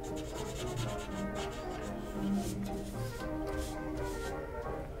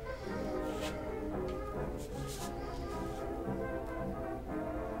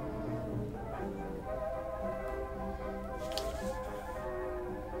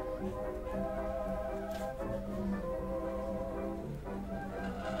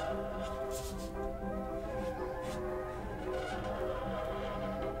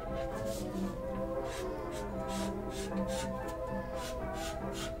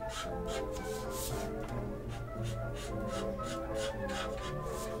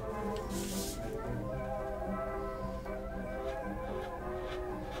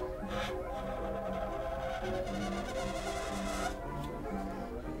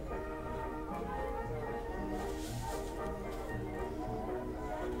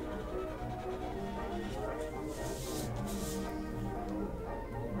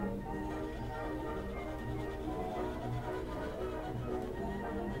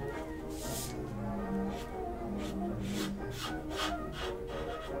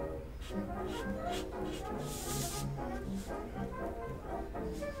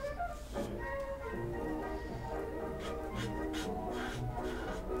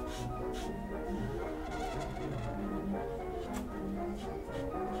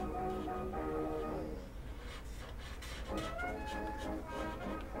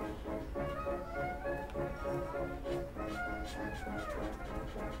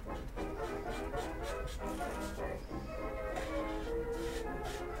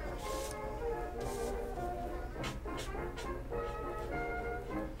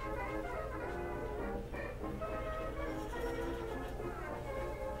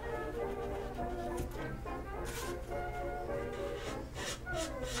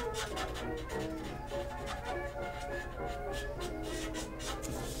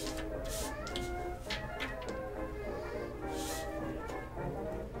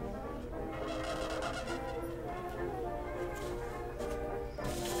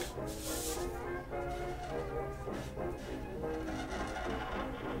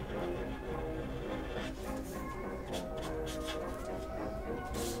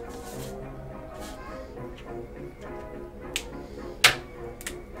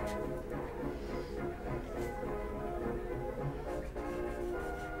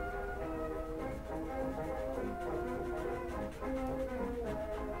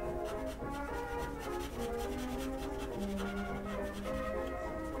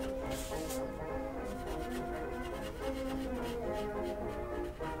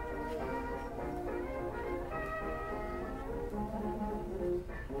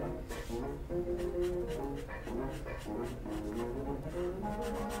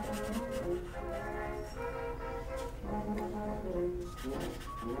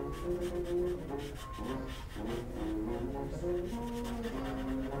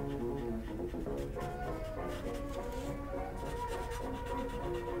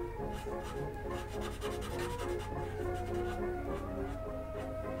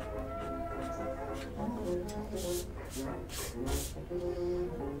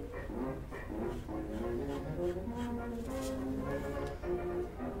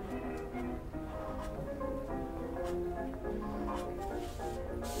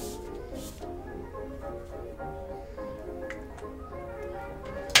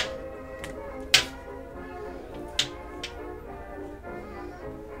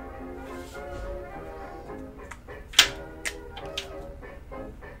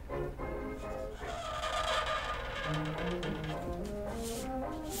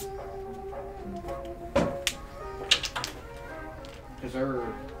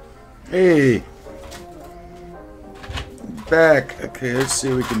 Hey, back. Okay, let's see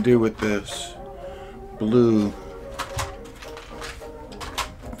what we can do with this blue.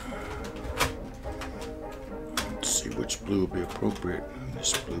 Let's see which blue would be appropriate.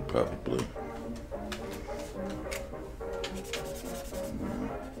 This blue, probably.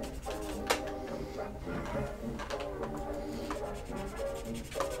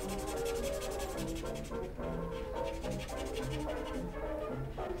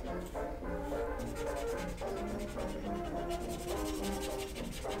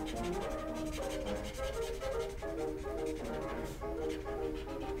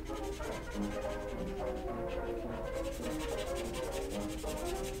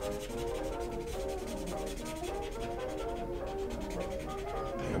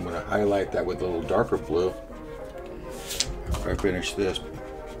 I'm going to highlight that with a little darker blue after I finish this.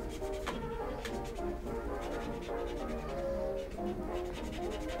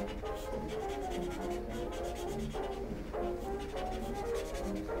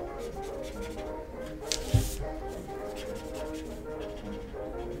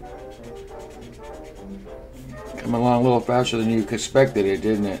 Come along a little faster than you expected it,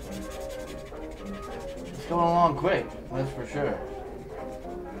 didn't it? It's going along quick, that's for sure.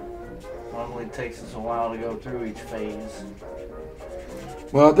 Normally it takes us a while to go through each phase.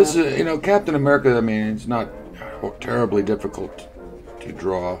 Well, this is, you know, Captain America, I mean, it's not terribly difficult to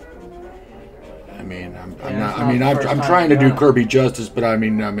draw. I mean, I'm trying to do Kirby justice, but I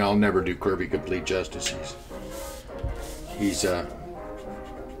mean, I'll never do Kirby complete justice. He's a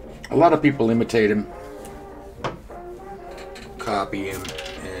lot of people imitate him, copy him,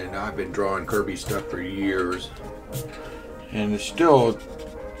 and I've been drawing Kirby stuff for years, and it's still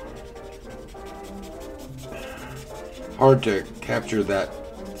hard to capture that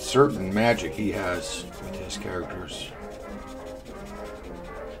certain magic he has with his characters.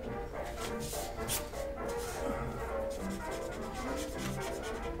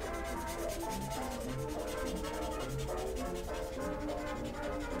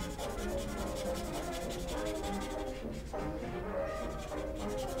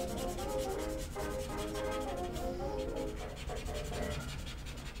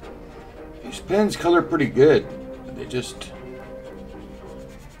 These pens color pretty good. They just...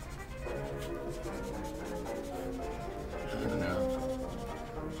 I don't know.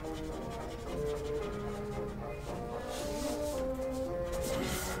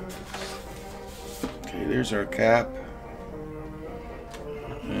 Okay, there's our cap.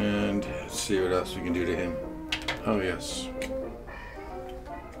 And let's see what else we can do to him. Oh, yes.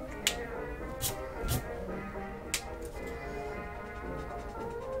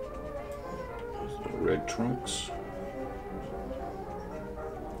 Red trunks.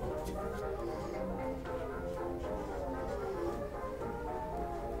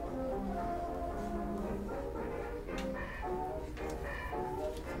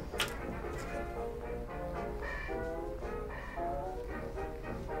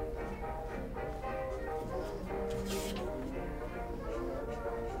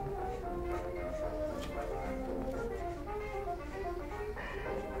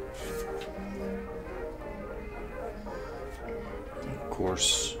 Of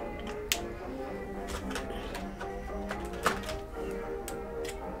course.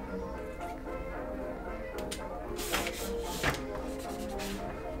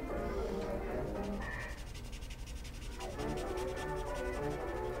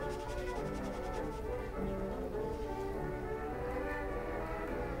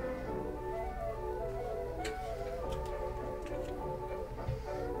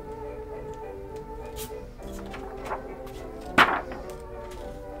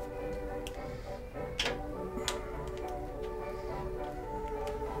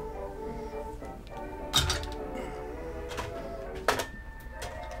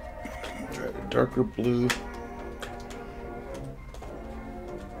 darker blue.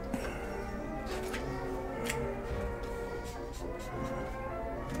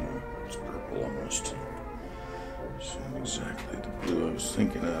 It's purple almost. It's not exactly the blue I was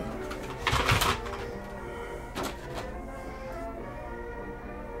thinking of.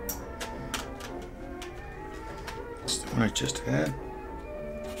 It's the one I just had.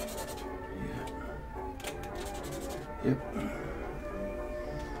 Yep.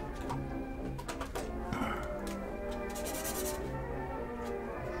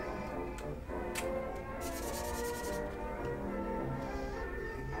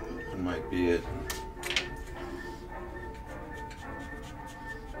 That might be it.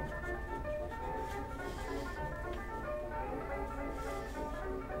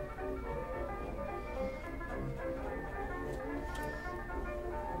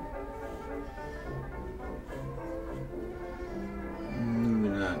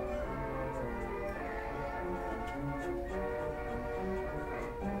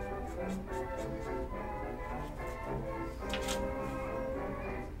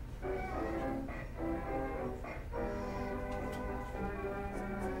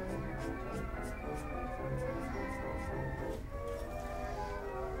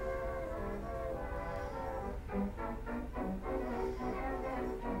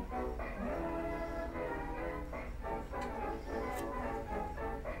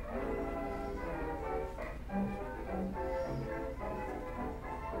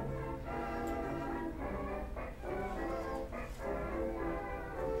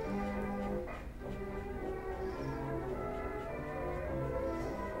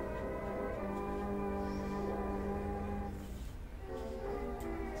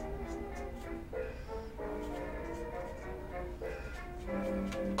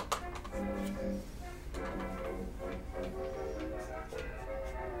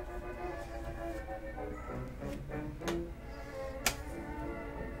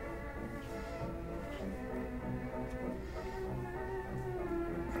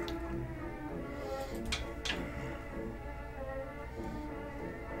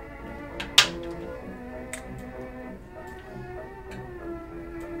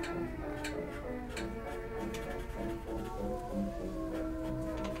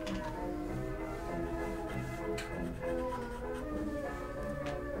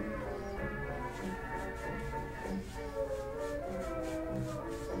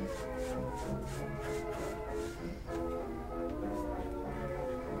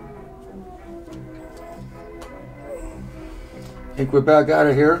 I think we're back out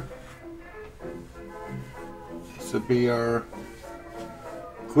of here. This will be our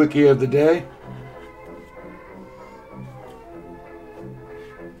quickie of the day.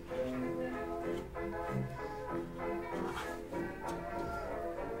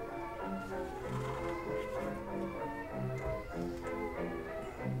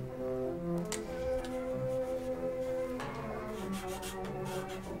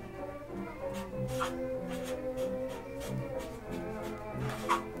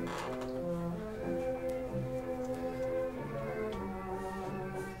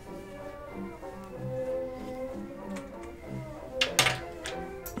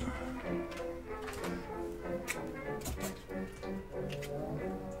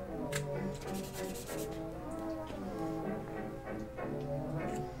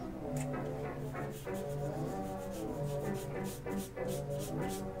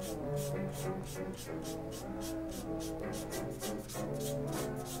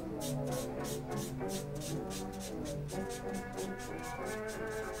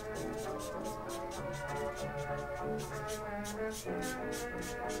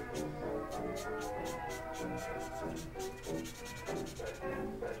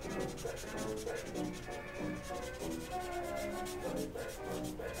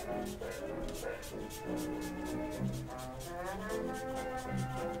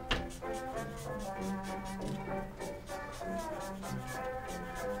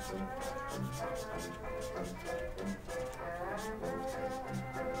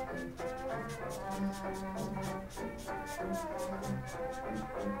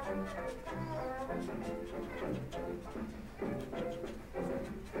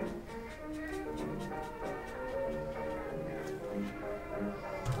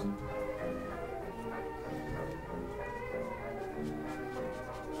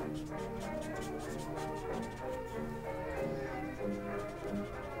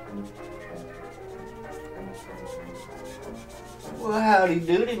 Well, howdy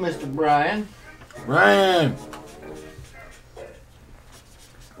doody, Mr. Brian. Brian!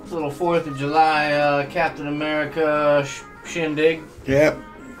 Little 4th of July Captain America shindig. Yep.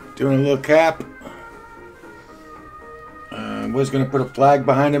 Doing a little cap. I was going to put a flag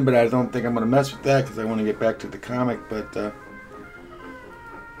behind him, but I don't think I'm going to mess with that because I want to get back to the comic. But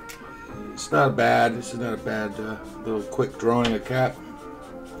it's not bad. This is not a bad little quick drawing of Cap.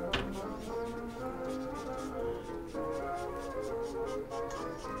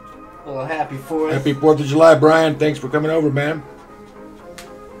 Well, happy 4th. Happy 4th of July, Brian. Thanks for coming over, man.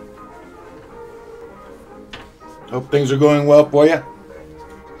 Hope things are going well for you.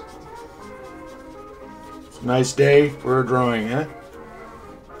 It's a nice day for a drawing, huh?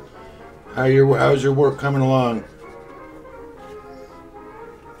 How's your work coming along?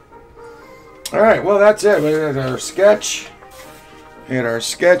 All right, well, that's it. We had our sketch. We had our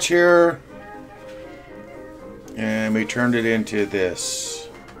sketch here. And we turned it into this.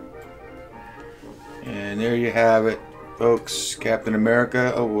 And there you have it, folks. Captain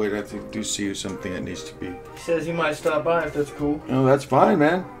America. Oh, wait, I think I do see something that needs to be. He says he might stop by if that's cool. Oh, that's fine,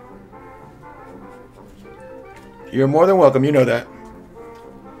 man. You're more than welcome. You know that.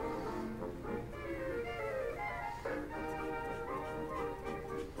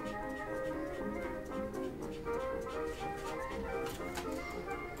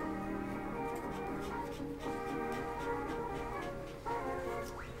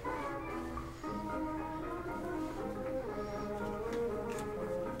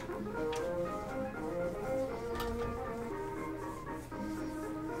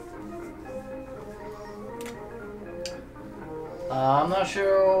 I'm not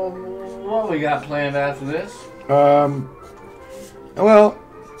sure what we got planned after this. Well,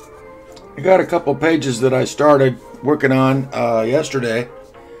 I got a couple pages that I started working on yesterday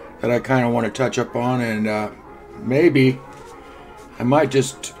that I kind of want to touch up on, and maybe I might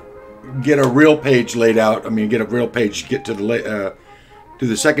just get a real page laid out. I mean, get a real page, get to the do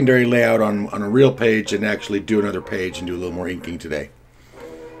the secondary layout on a real page, and actually do another page and do a little more inking today.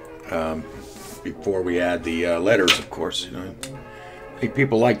 Before we add the letters, of course. You know, I think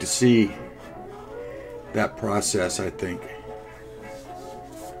people like to see that process, I think.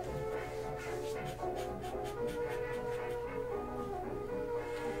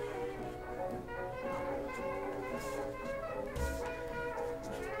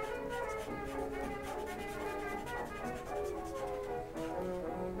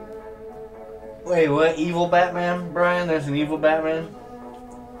 Wait, what? Evil Batman, Brian? There's an evil Batman?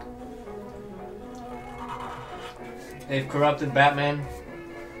 They've corrupted Batman.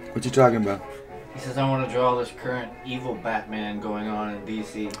 What you talking about? He says, I want to draw this current evil Batman going on in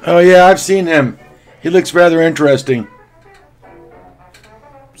DC. Oh yeah, I've seen him. He looks rather interesting.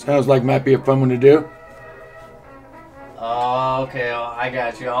 Sounds like might be a fun one to do. Oh, okay. Oh, I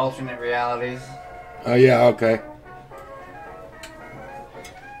got you. Alternate realities. Oh yeah, okay.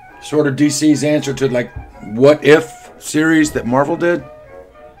 Sort of DC's answer to like What If series that Marvel did.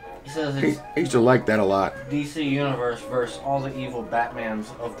 He says it's I used to like that a lot. DC Universe versus all the evil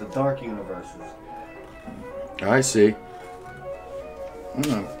Batmans of the Dark Universes. I see.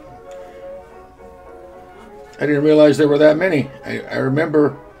 I didn't realize there were that many. I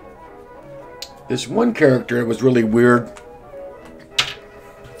remember this one character. It was really weird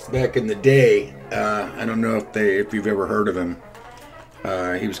back in the day. I don't know if you've ever heard of him.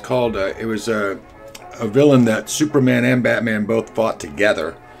 He was called. It was a villain that Superman and Batman both fought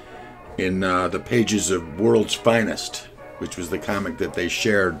together in the pages of World's Finest, which was the comic that they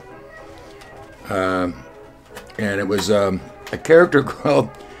shared. And it was a character called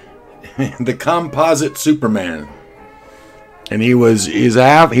the Composite Superman, and he was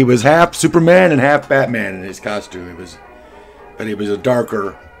half Superman and half Batman in his costume. But he was a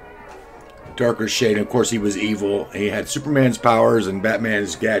darker shade. And of course, he was evil. He had Superman's powers and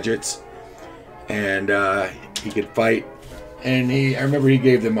Batman's gadgets, and he could fight. And I remember he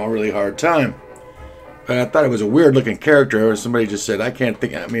gave them a really hard time. But I thought it was a weird looking character. Somebody just said, I can't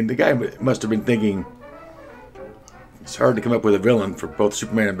think. I mean, the guy must have been thinking, it's hard to come up with a villain for both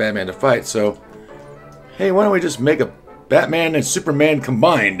Superman and Batman to fight. So, hey, why don't we just make a Batman and Superman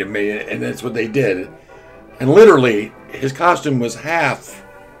combined? And that's what they did. And literally, his costume was half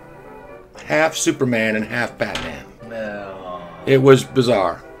Superman and half Batman. No. It was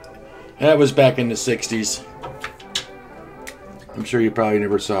bizarre. That was back in the 60s. I'm sure you probably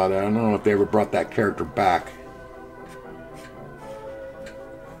never saw that. I don't know if they ever brought that character back.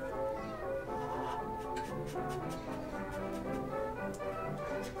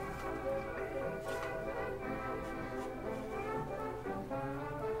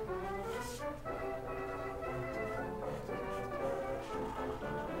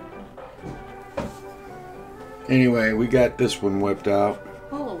 Anyway, we got this one whipped out.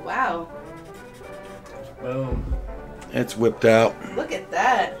 Oh, wow. Boom. It's whipped out. Look at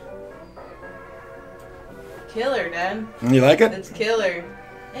that. killer, Dad. You like it? It's killer.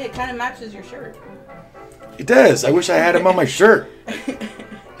 Hey, it kind of matches your shirt. It does. I wish I had him on my shirt.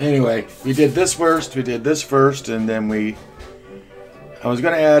 Anyway, we did this first, and then I was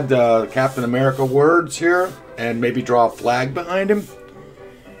going to add Captain America words here and maybe draw a flag behind him.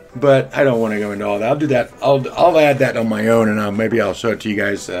 But I don't want to go into all that. I'll do that. I'll add that on my own, and maybe I'll show it to you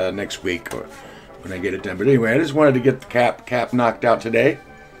guys next week or when I get it done. But anyway, I just wanted to get the cap knocked out today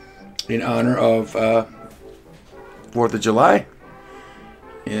in honor of 4th of July.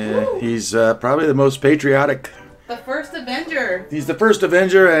 He's probably the most patriotic. The first Avenger. He's the first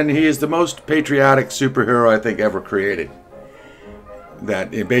Avenger, and he is the most patriotic superhero I think ever created.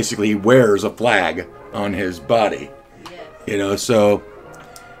 That basically he wears a flag on his body. Yes. You know, so,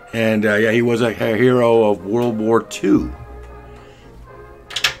 and yeah, he was a hero of World War II.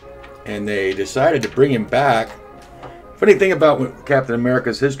 And they decided to bring him back. Funny thing about Captain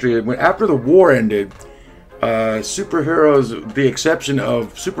America's history, after the war ended, superheroes, with the exception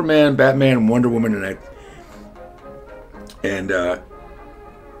of Superman, Batman, and Wonder Woman, and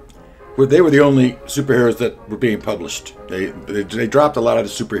they were the only superheroes that were being published. They dropped a lot of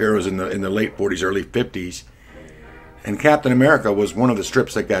the superheroes in the late 40s, early 50s, and Captain America was one of the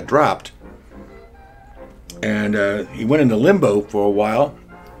strips that got dropped. And he went into limbo for a while.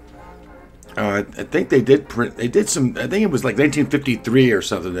 I think they did some. I think it was like 1953 or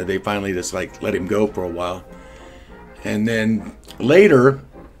something that they finally just like let him go for a while. And then later,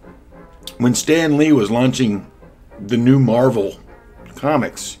 when Stan Lee was launching the new Marvel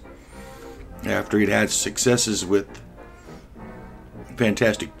comics, after he'd had successes with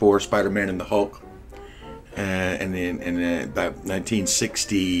Fantastic Four, Spider-Man, and the Hulk, and then about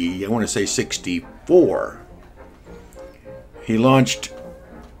 1960, I want to say 64, he launched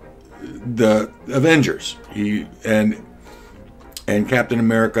the Avengers. And Captain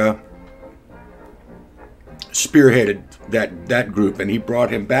America spearheaded that group, and he brought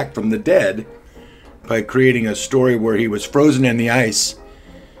him back from the dead by creating a story where he was frozen in the ice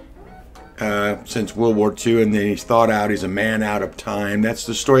since World War II, and then he's thawed out. He's a man out of time. That's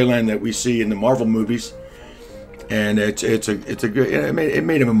the storyline that we see in the Marvel movies, and it's a good. It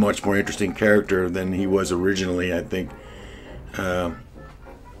made him a much more interesting character than he was originally, I think.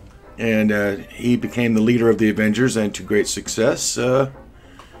 And he became the leader of the Avengers, and to great success,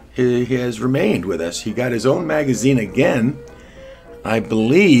 he has remained with us. He got his own magazine again, I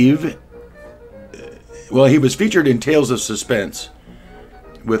believe. Well, he was featured in Tales of Suspense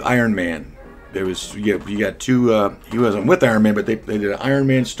with Iron Man. There was you got two. He wasn't with Iron Man, but they did an Iron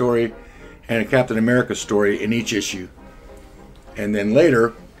Man story and a Captain America story in each issue. And then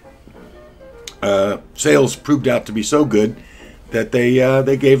later, sales proved out to be so good that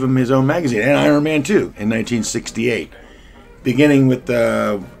they gave him his own magazine, and Iron Man 2 in 1968. Beginning with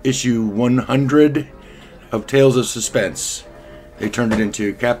issue 100 of Tales of Suspense, they turned it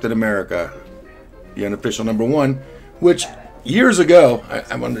into Captain America, the unofficial #1, which years ago,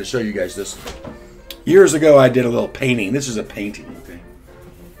 I wanted to show you guys this. Years ago, I did a little painting. This is a painting, okay?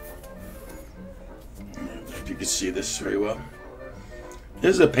 If you can see this very well.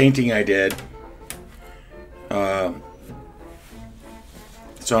 This is a painting I did.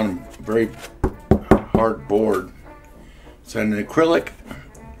 It's on a very hard board. It's on an acrylic,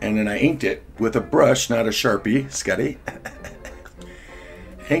 and then I inked it with a brush, not a Sharpie, Scotty.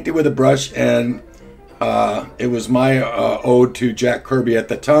 Inked it with a brush, and it was my ode to Jack Kirby at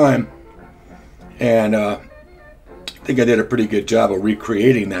the time. And I think I did a pretty good job of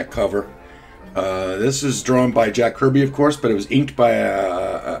recreating that cover. This is drawn by Jack Kirby, of course, but it was inked by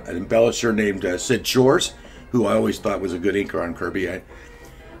an embellisher named Sid Shores, who I always thought was a good inker on Kirby.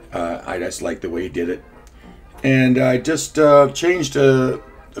 I just liked the way he did it. And I just changed a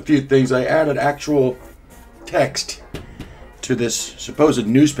few things. I added actual text to this supposed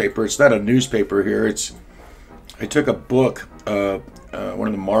newspaper. It's not a newspaper here. I took a book, one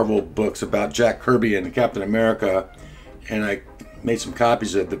of the Marvel books about Jack Kirby and Captain America, and I made some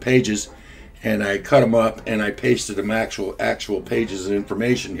copies of the pages, and I cut them up, and I pasted them actual pages of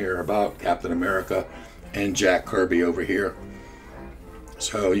information here about Captain America and Jack Kirby over here.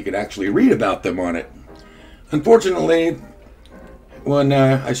 So you can actually read about them on it. Unfortunately, when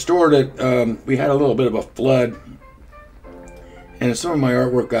I stored it, we had a little bit of a flood, and some of my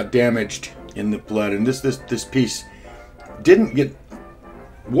artwork got damaged in the flood. And this piece didn't get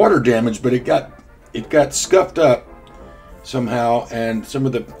water damage, but it got scuffed up somehow, and some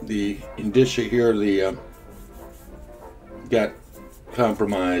of the indicia here got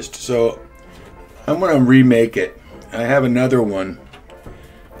compromised. So I'm going to remake it. I have another one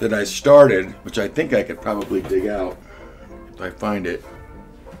that I started, which I think I could probably dig out if I find it.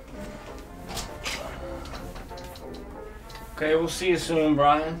 Okay, we'll see you soon,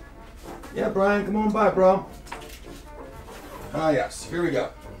 Brian. Yeah, Brian, come on by, bro. Ah, yes, here we go.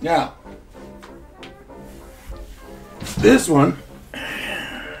 Now, this one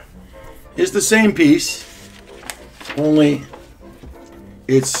is the same piece, only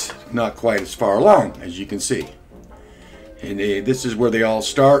it's not quite as far along, as you can see. And this is where they all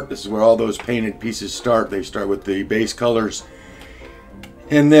start. This is where all those painted pieces start. They start with the base colors,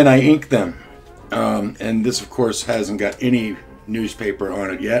 and then I ink them. And this, of course, hasn't got any newspaper on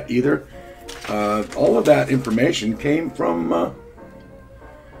it yet either. All of that information came from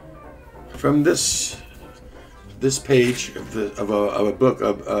this page of a book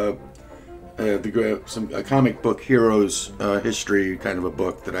of a comic book heroes history kind of a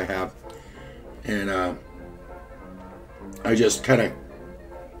book that I have, and I just kind of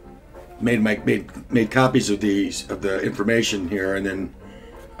made copies of the information here, and then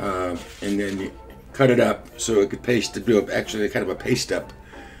cut it up so it could do actually kind of a paste up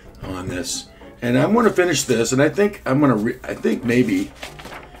on this. And I'm going to finish this, and I think I think maybe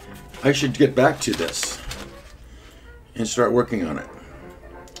I should get back to this and start working on it,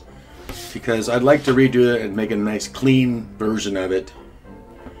 because I'd like to redo it and make a nice clean version of it,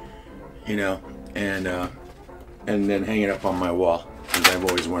 you know, and then hang it up on my wall, because I've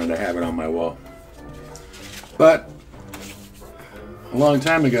always wanted to have it on my wall. But a long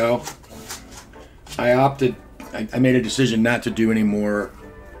time ago, I made a decision not to do any more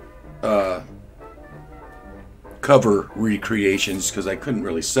cover recreations, because I couldn't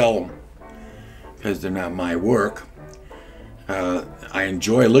really sell them because they're not my work. I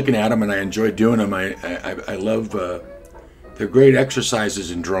enjoy looking at them and I enjoy doing them. I love they're great exercises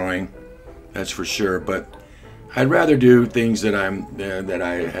in drawing, that's for sure. But I'd rather do things that I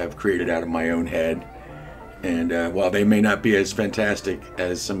have created out of my own head. And while they may not be as fantastic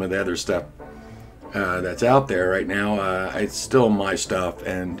as some of the other stuff that's out there right now, it's still my stuff,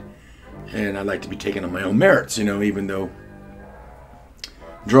 and I like to be taken on my own merits, you know, even though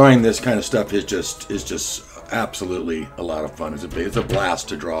drawing this kind of stuff is just absolutely a lot of fun. It's a blast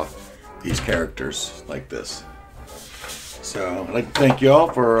to draw these characters like this. So I'd like to thank you all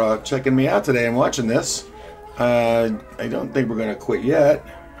for checking me out today and watching this. I don't think we're going to quit yet,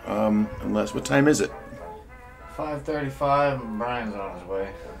 unless, what time is it? 5:35, and Brian's on his way.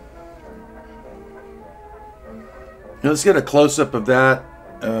 Now let's get a close-up of that,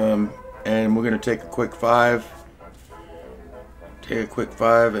 and we're going to take a quick five. Take a quick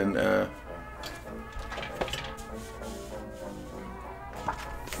five and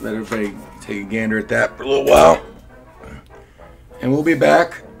let everybody take a gander at that for a little while. And we'll be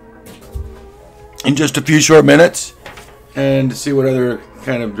back in just a few short minutes and see what other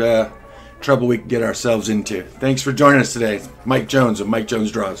kind of trouble we can get ourselves into. Thanks for joining us today. Mike Jones of Mike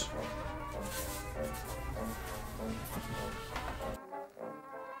Jones Draws.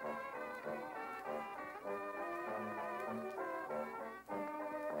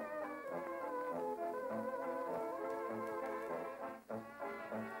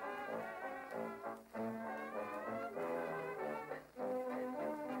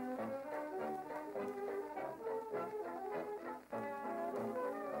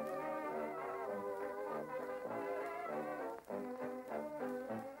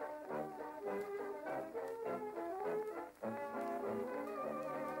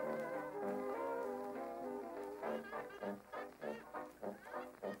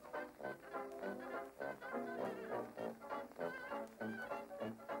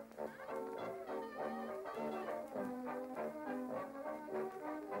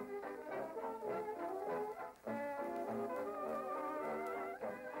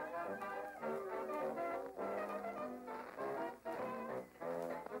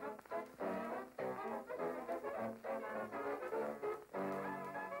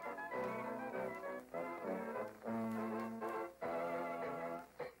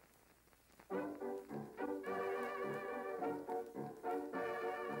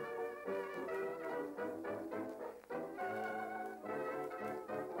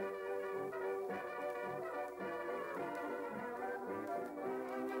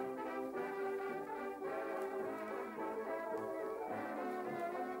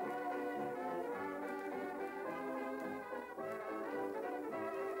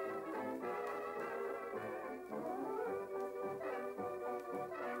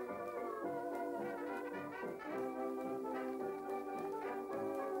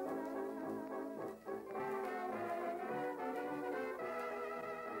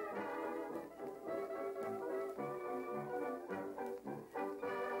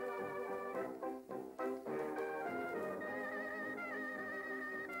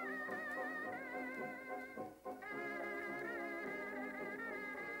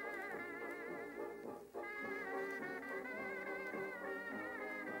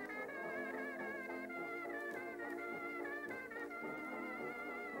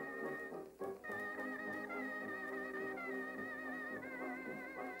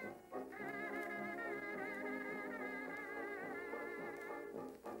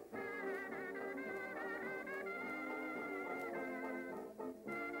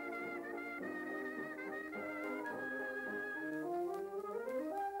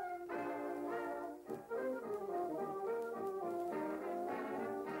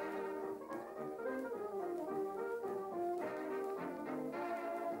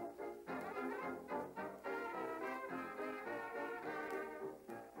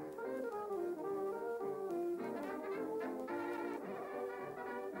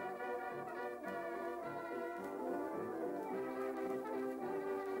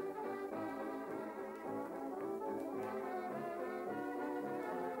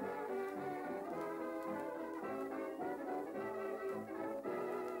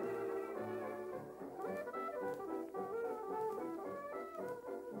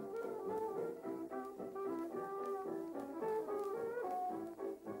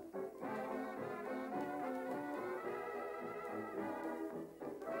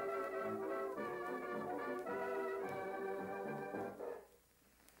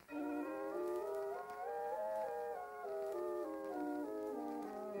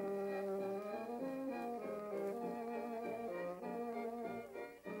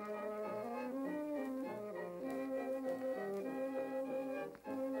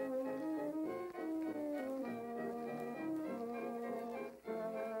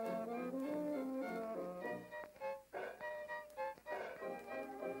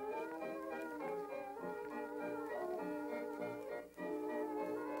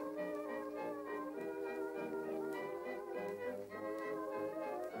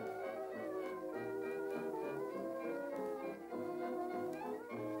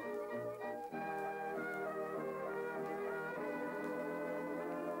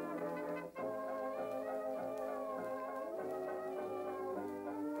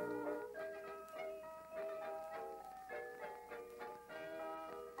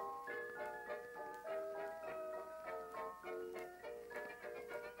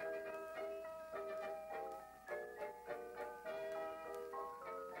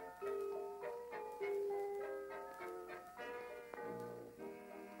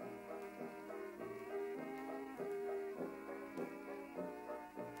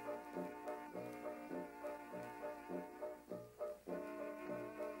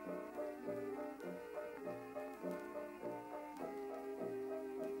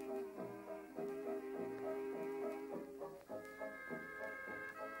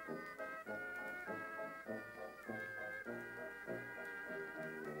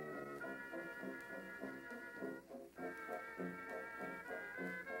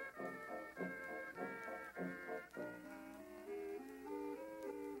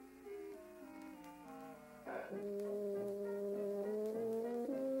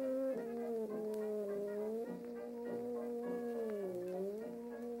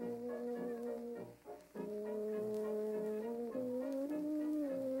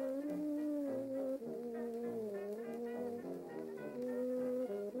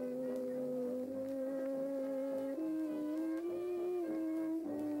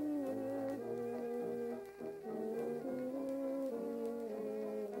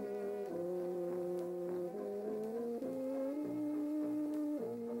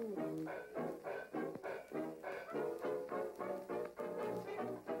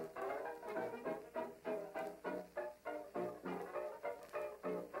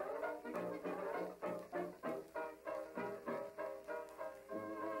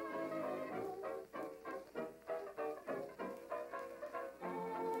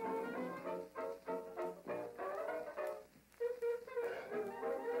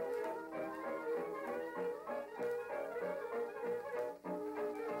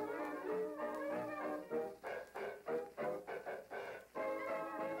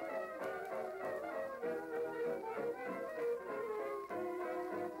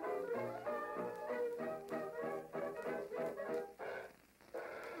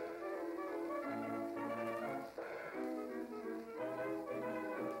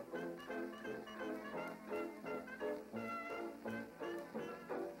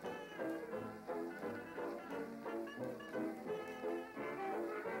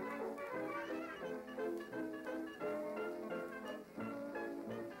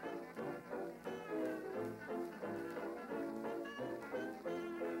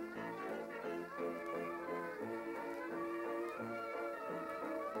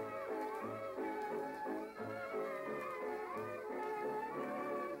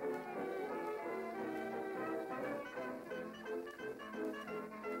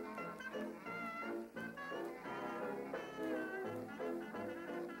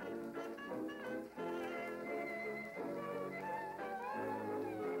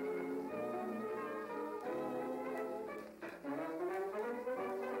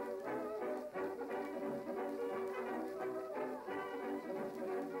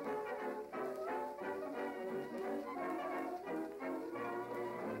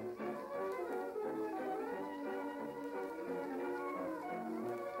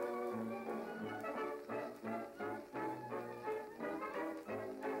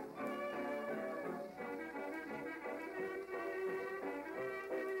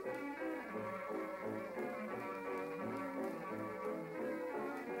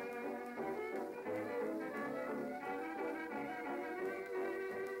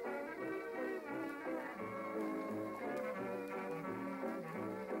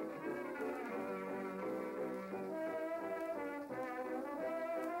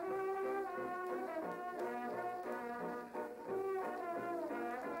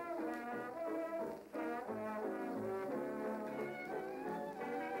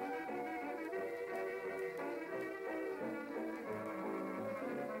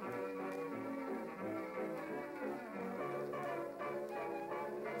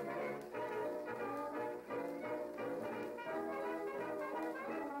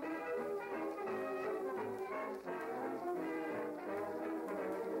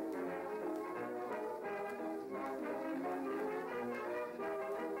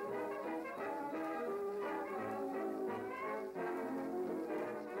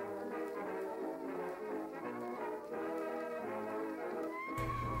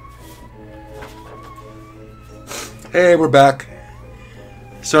 Hey, we're back.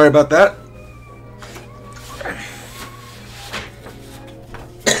 Sorry about that.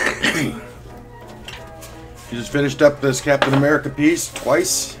 Just finished up this Captain America piece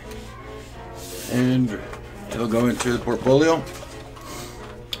twice, and it'll go into the portfolio.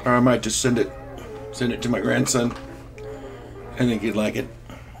 Or I might just send it to my grandson. I think he'd like it.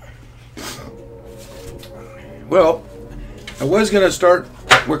 Well, I was gonna start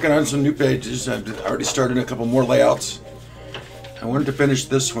working on some new pages. I've already started a couple more layouts. I wanted to finish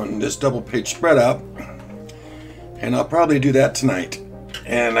this one, this double page spread out, and I'll probably do that tonight.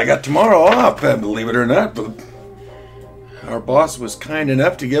 And I got tomorrow off, believe it or not. But our boss was kind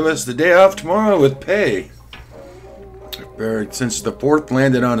enough to give us the day off tomorrow with pay. Since the 4th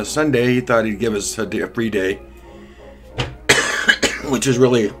landed on a Sunday, he thought he'd give us a free day, which is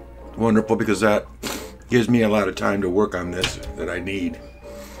really wonderful because that gives me a lot of time to work on this that I need.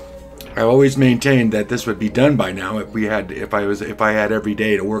 I always maintained that this would be done by now if I had every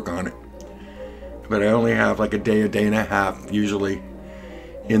day to work on it. But I only have like a day and a half usually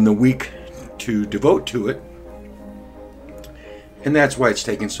in the week to devote to it. And that's why it's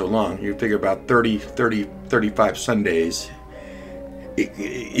taking so long. You figure about 35 Sundays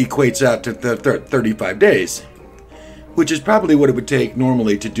equates out to 35 days, which is probably what it would take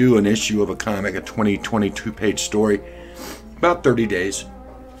normally to do an issue of a comic, a 22 page story, about 30 days.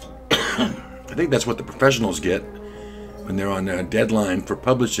 I think that's what the professionals get when they're on a deadline for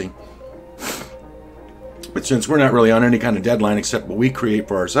publishing. But since we're not really on any kind of deadline except what we create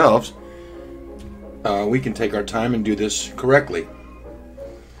for ourselves, we can take our time and do this correctly.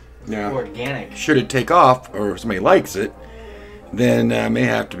 Now, Organic. should it take off, or somebody likes it, then I may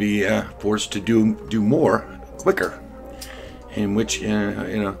have to be forced to do more quicker. In which,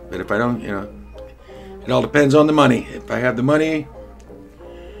 but if I don't, it all depends on the money. If I have the money,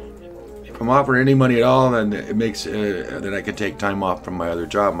 if I'm offering any money at all, then it makes that I can take time off from my other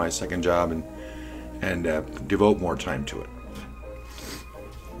job, my second job, and devote more time to it.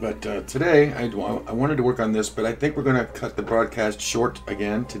 But today, I wanted to work on this, but I think we're going to cut the broadcast short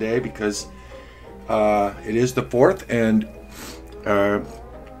again today because it is the 4th, and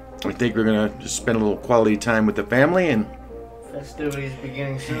I think we're going to just spend a little quality time with the family and Festivities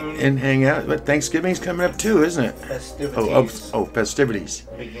beginning soon. and hang out. But Thanksgiving's coming up too, isn't it? Festivities. Oh, festivities.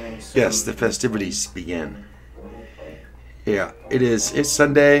 Beginning soon. Yes, the festivities begin. Yeah, it is. It's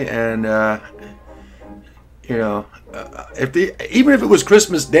Sunday, and even if it was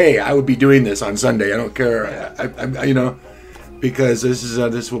Christmas Day, I would be doing this on Sunday. I don't care. Because this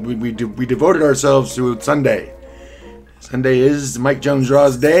is what we do. We devoted ourselves to Sunday. Sunday is Mike Jones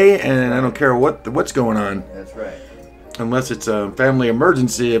Draws Day, and I don't care what's going on. That's right. Unless it's a family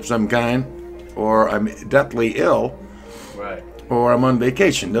emergency of some kind, or I'm deathly ill, Right. or I'm on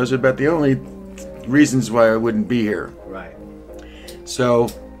vacation. Those are about the only reasons why I wouldn't be here. Right. So,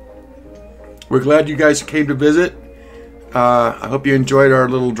 we're glad you guys came to visit. I hope you enjoyed our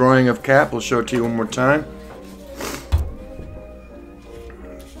little drawing of Cap. We'll show it to you one more time.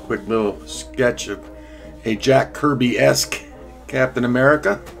 Quick little sketch of a Jack Kirby-esque Captain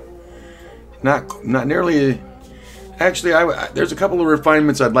America. Not nearly. Actually, there's a couple of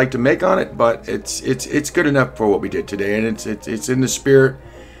refinements I'd like to make on it, but it's good enough for what we did today, and it's in the spirit,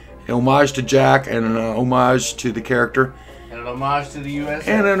 an homage to Jack, and an homage to the character, And an homage to the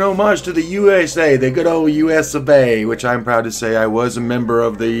USA. and an homage to the USA, the good old U.S. of A., which I'm proud to say I was a member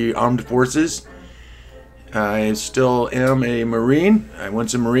of the armed forces. I still am a Marine. I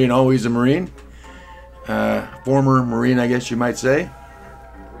once a Marine, always a Marine. Former Marine, I guess you might say. It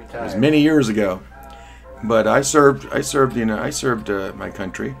was Retired. many years ago. But I served my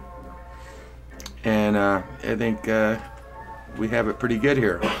country, and I think we have it pretty good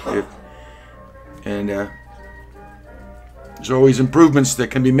here. There's always improvements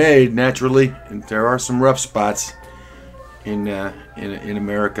that can be made naturally, and there are some rough spots in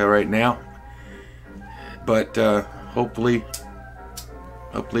America right now. But hopefully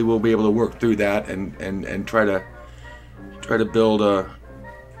we'll be able to work through that and try to build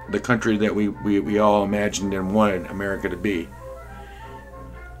the country that we all imagined and wanted America to be.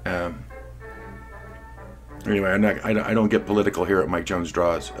 Anyway, I don't get political here at Mike Jones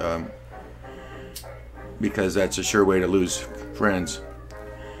Draws, because that's a sure way to lose friends.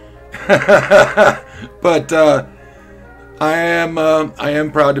 But I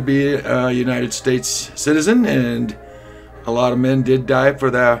am proud to be a United States citizen, and a lot of men did die for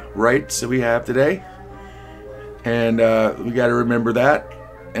the rights that we have today, and we got to remember that.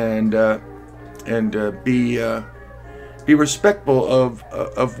 And be respectful of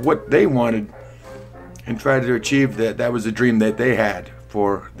what they wanted, and try to achieve that. That was a dream that they had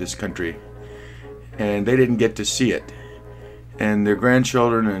for this country, and they didn't get to see it. And their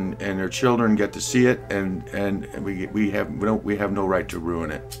grandchildren and their children get to see it, and we have no right to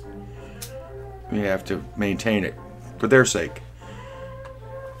ruin it. We have to maintain it for their sake.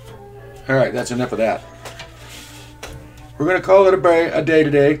 All right, that's enough of that. We're going to call it a day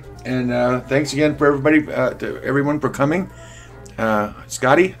today, and thanks again for to everyone for coming.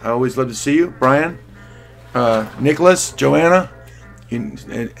 Scotty, I always love to see you. Brian, Nicholas, Joanna, and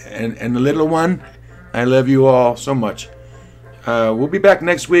the little one, I love you all so much. We'll be back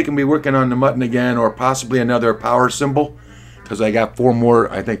next week and be working on the mutton again, or possibly another power symbol, because I got 4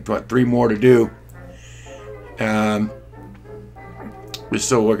 more, I think 3 more to do. We're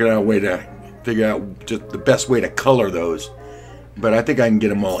still working out a way to figure out just the best way to color those, but I think I can get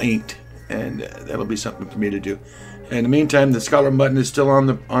them all inked, and that'll be something for me to do. In the meantime, the Scholar Mutton is still on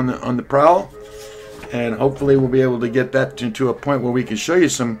the prowl, and hopefully we'll be able to get that to a point where we can show you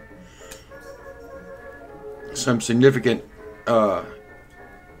some significant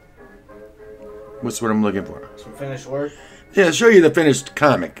what's what I'm looking for. Some finished work. Yeah, show you the finished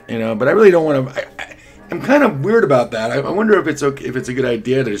comic, but I really don't want to. I'm kind of weird about that. I wonder if it's okay, if it's a good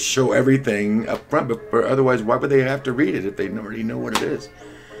idea to show everything up front, but otherwise, why would they have to read it if they already know what it is?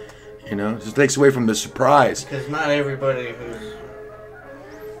 You know, it just takes away from the surprise. Because not everybody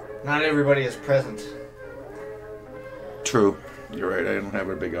is present. True. You're right. I don't have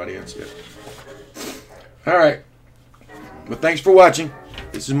a big audience yet. All right. Well, thanks for watching.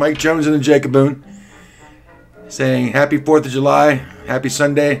 This is Mike Jones and the Jacoboon saying happy 4th of July, happy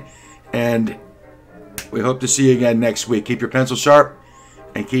Sunday, and we hope to see you again next week. Keep your pencil sharp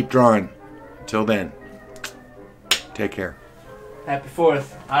and keep drawing. Until then, take care. Happy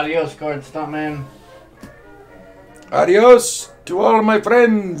 4th. Adios, Gordon Stuntman. Adios to all of my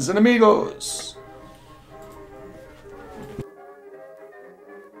friends and amigos.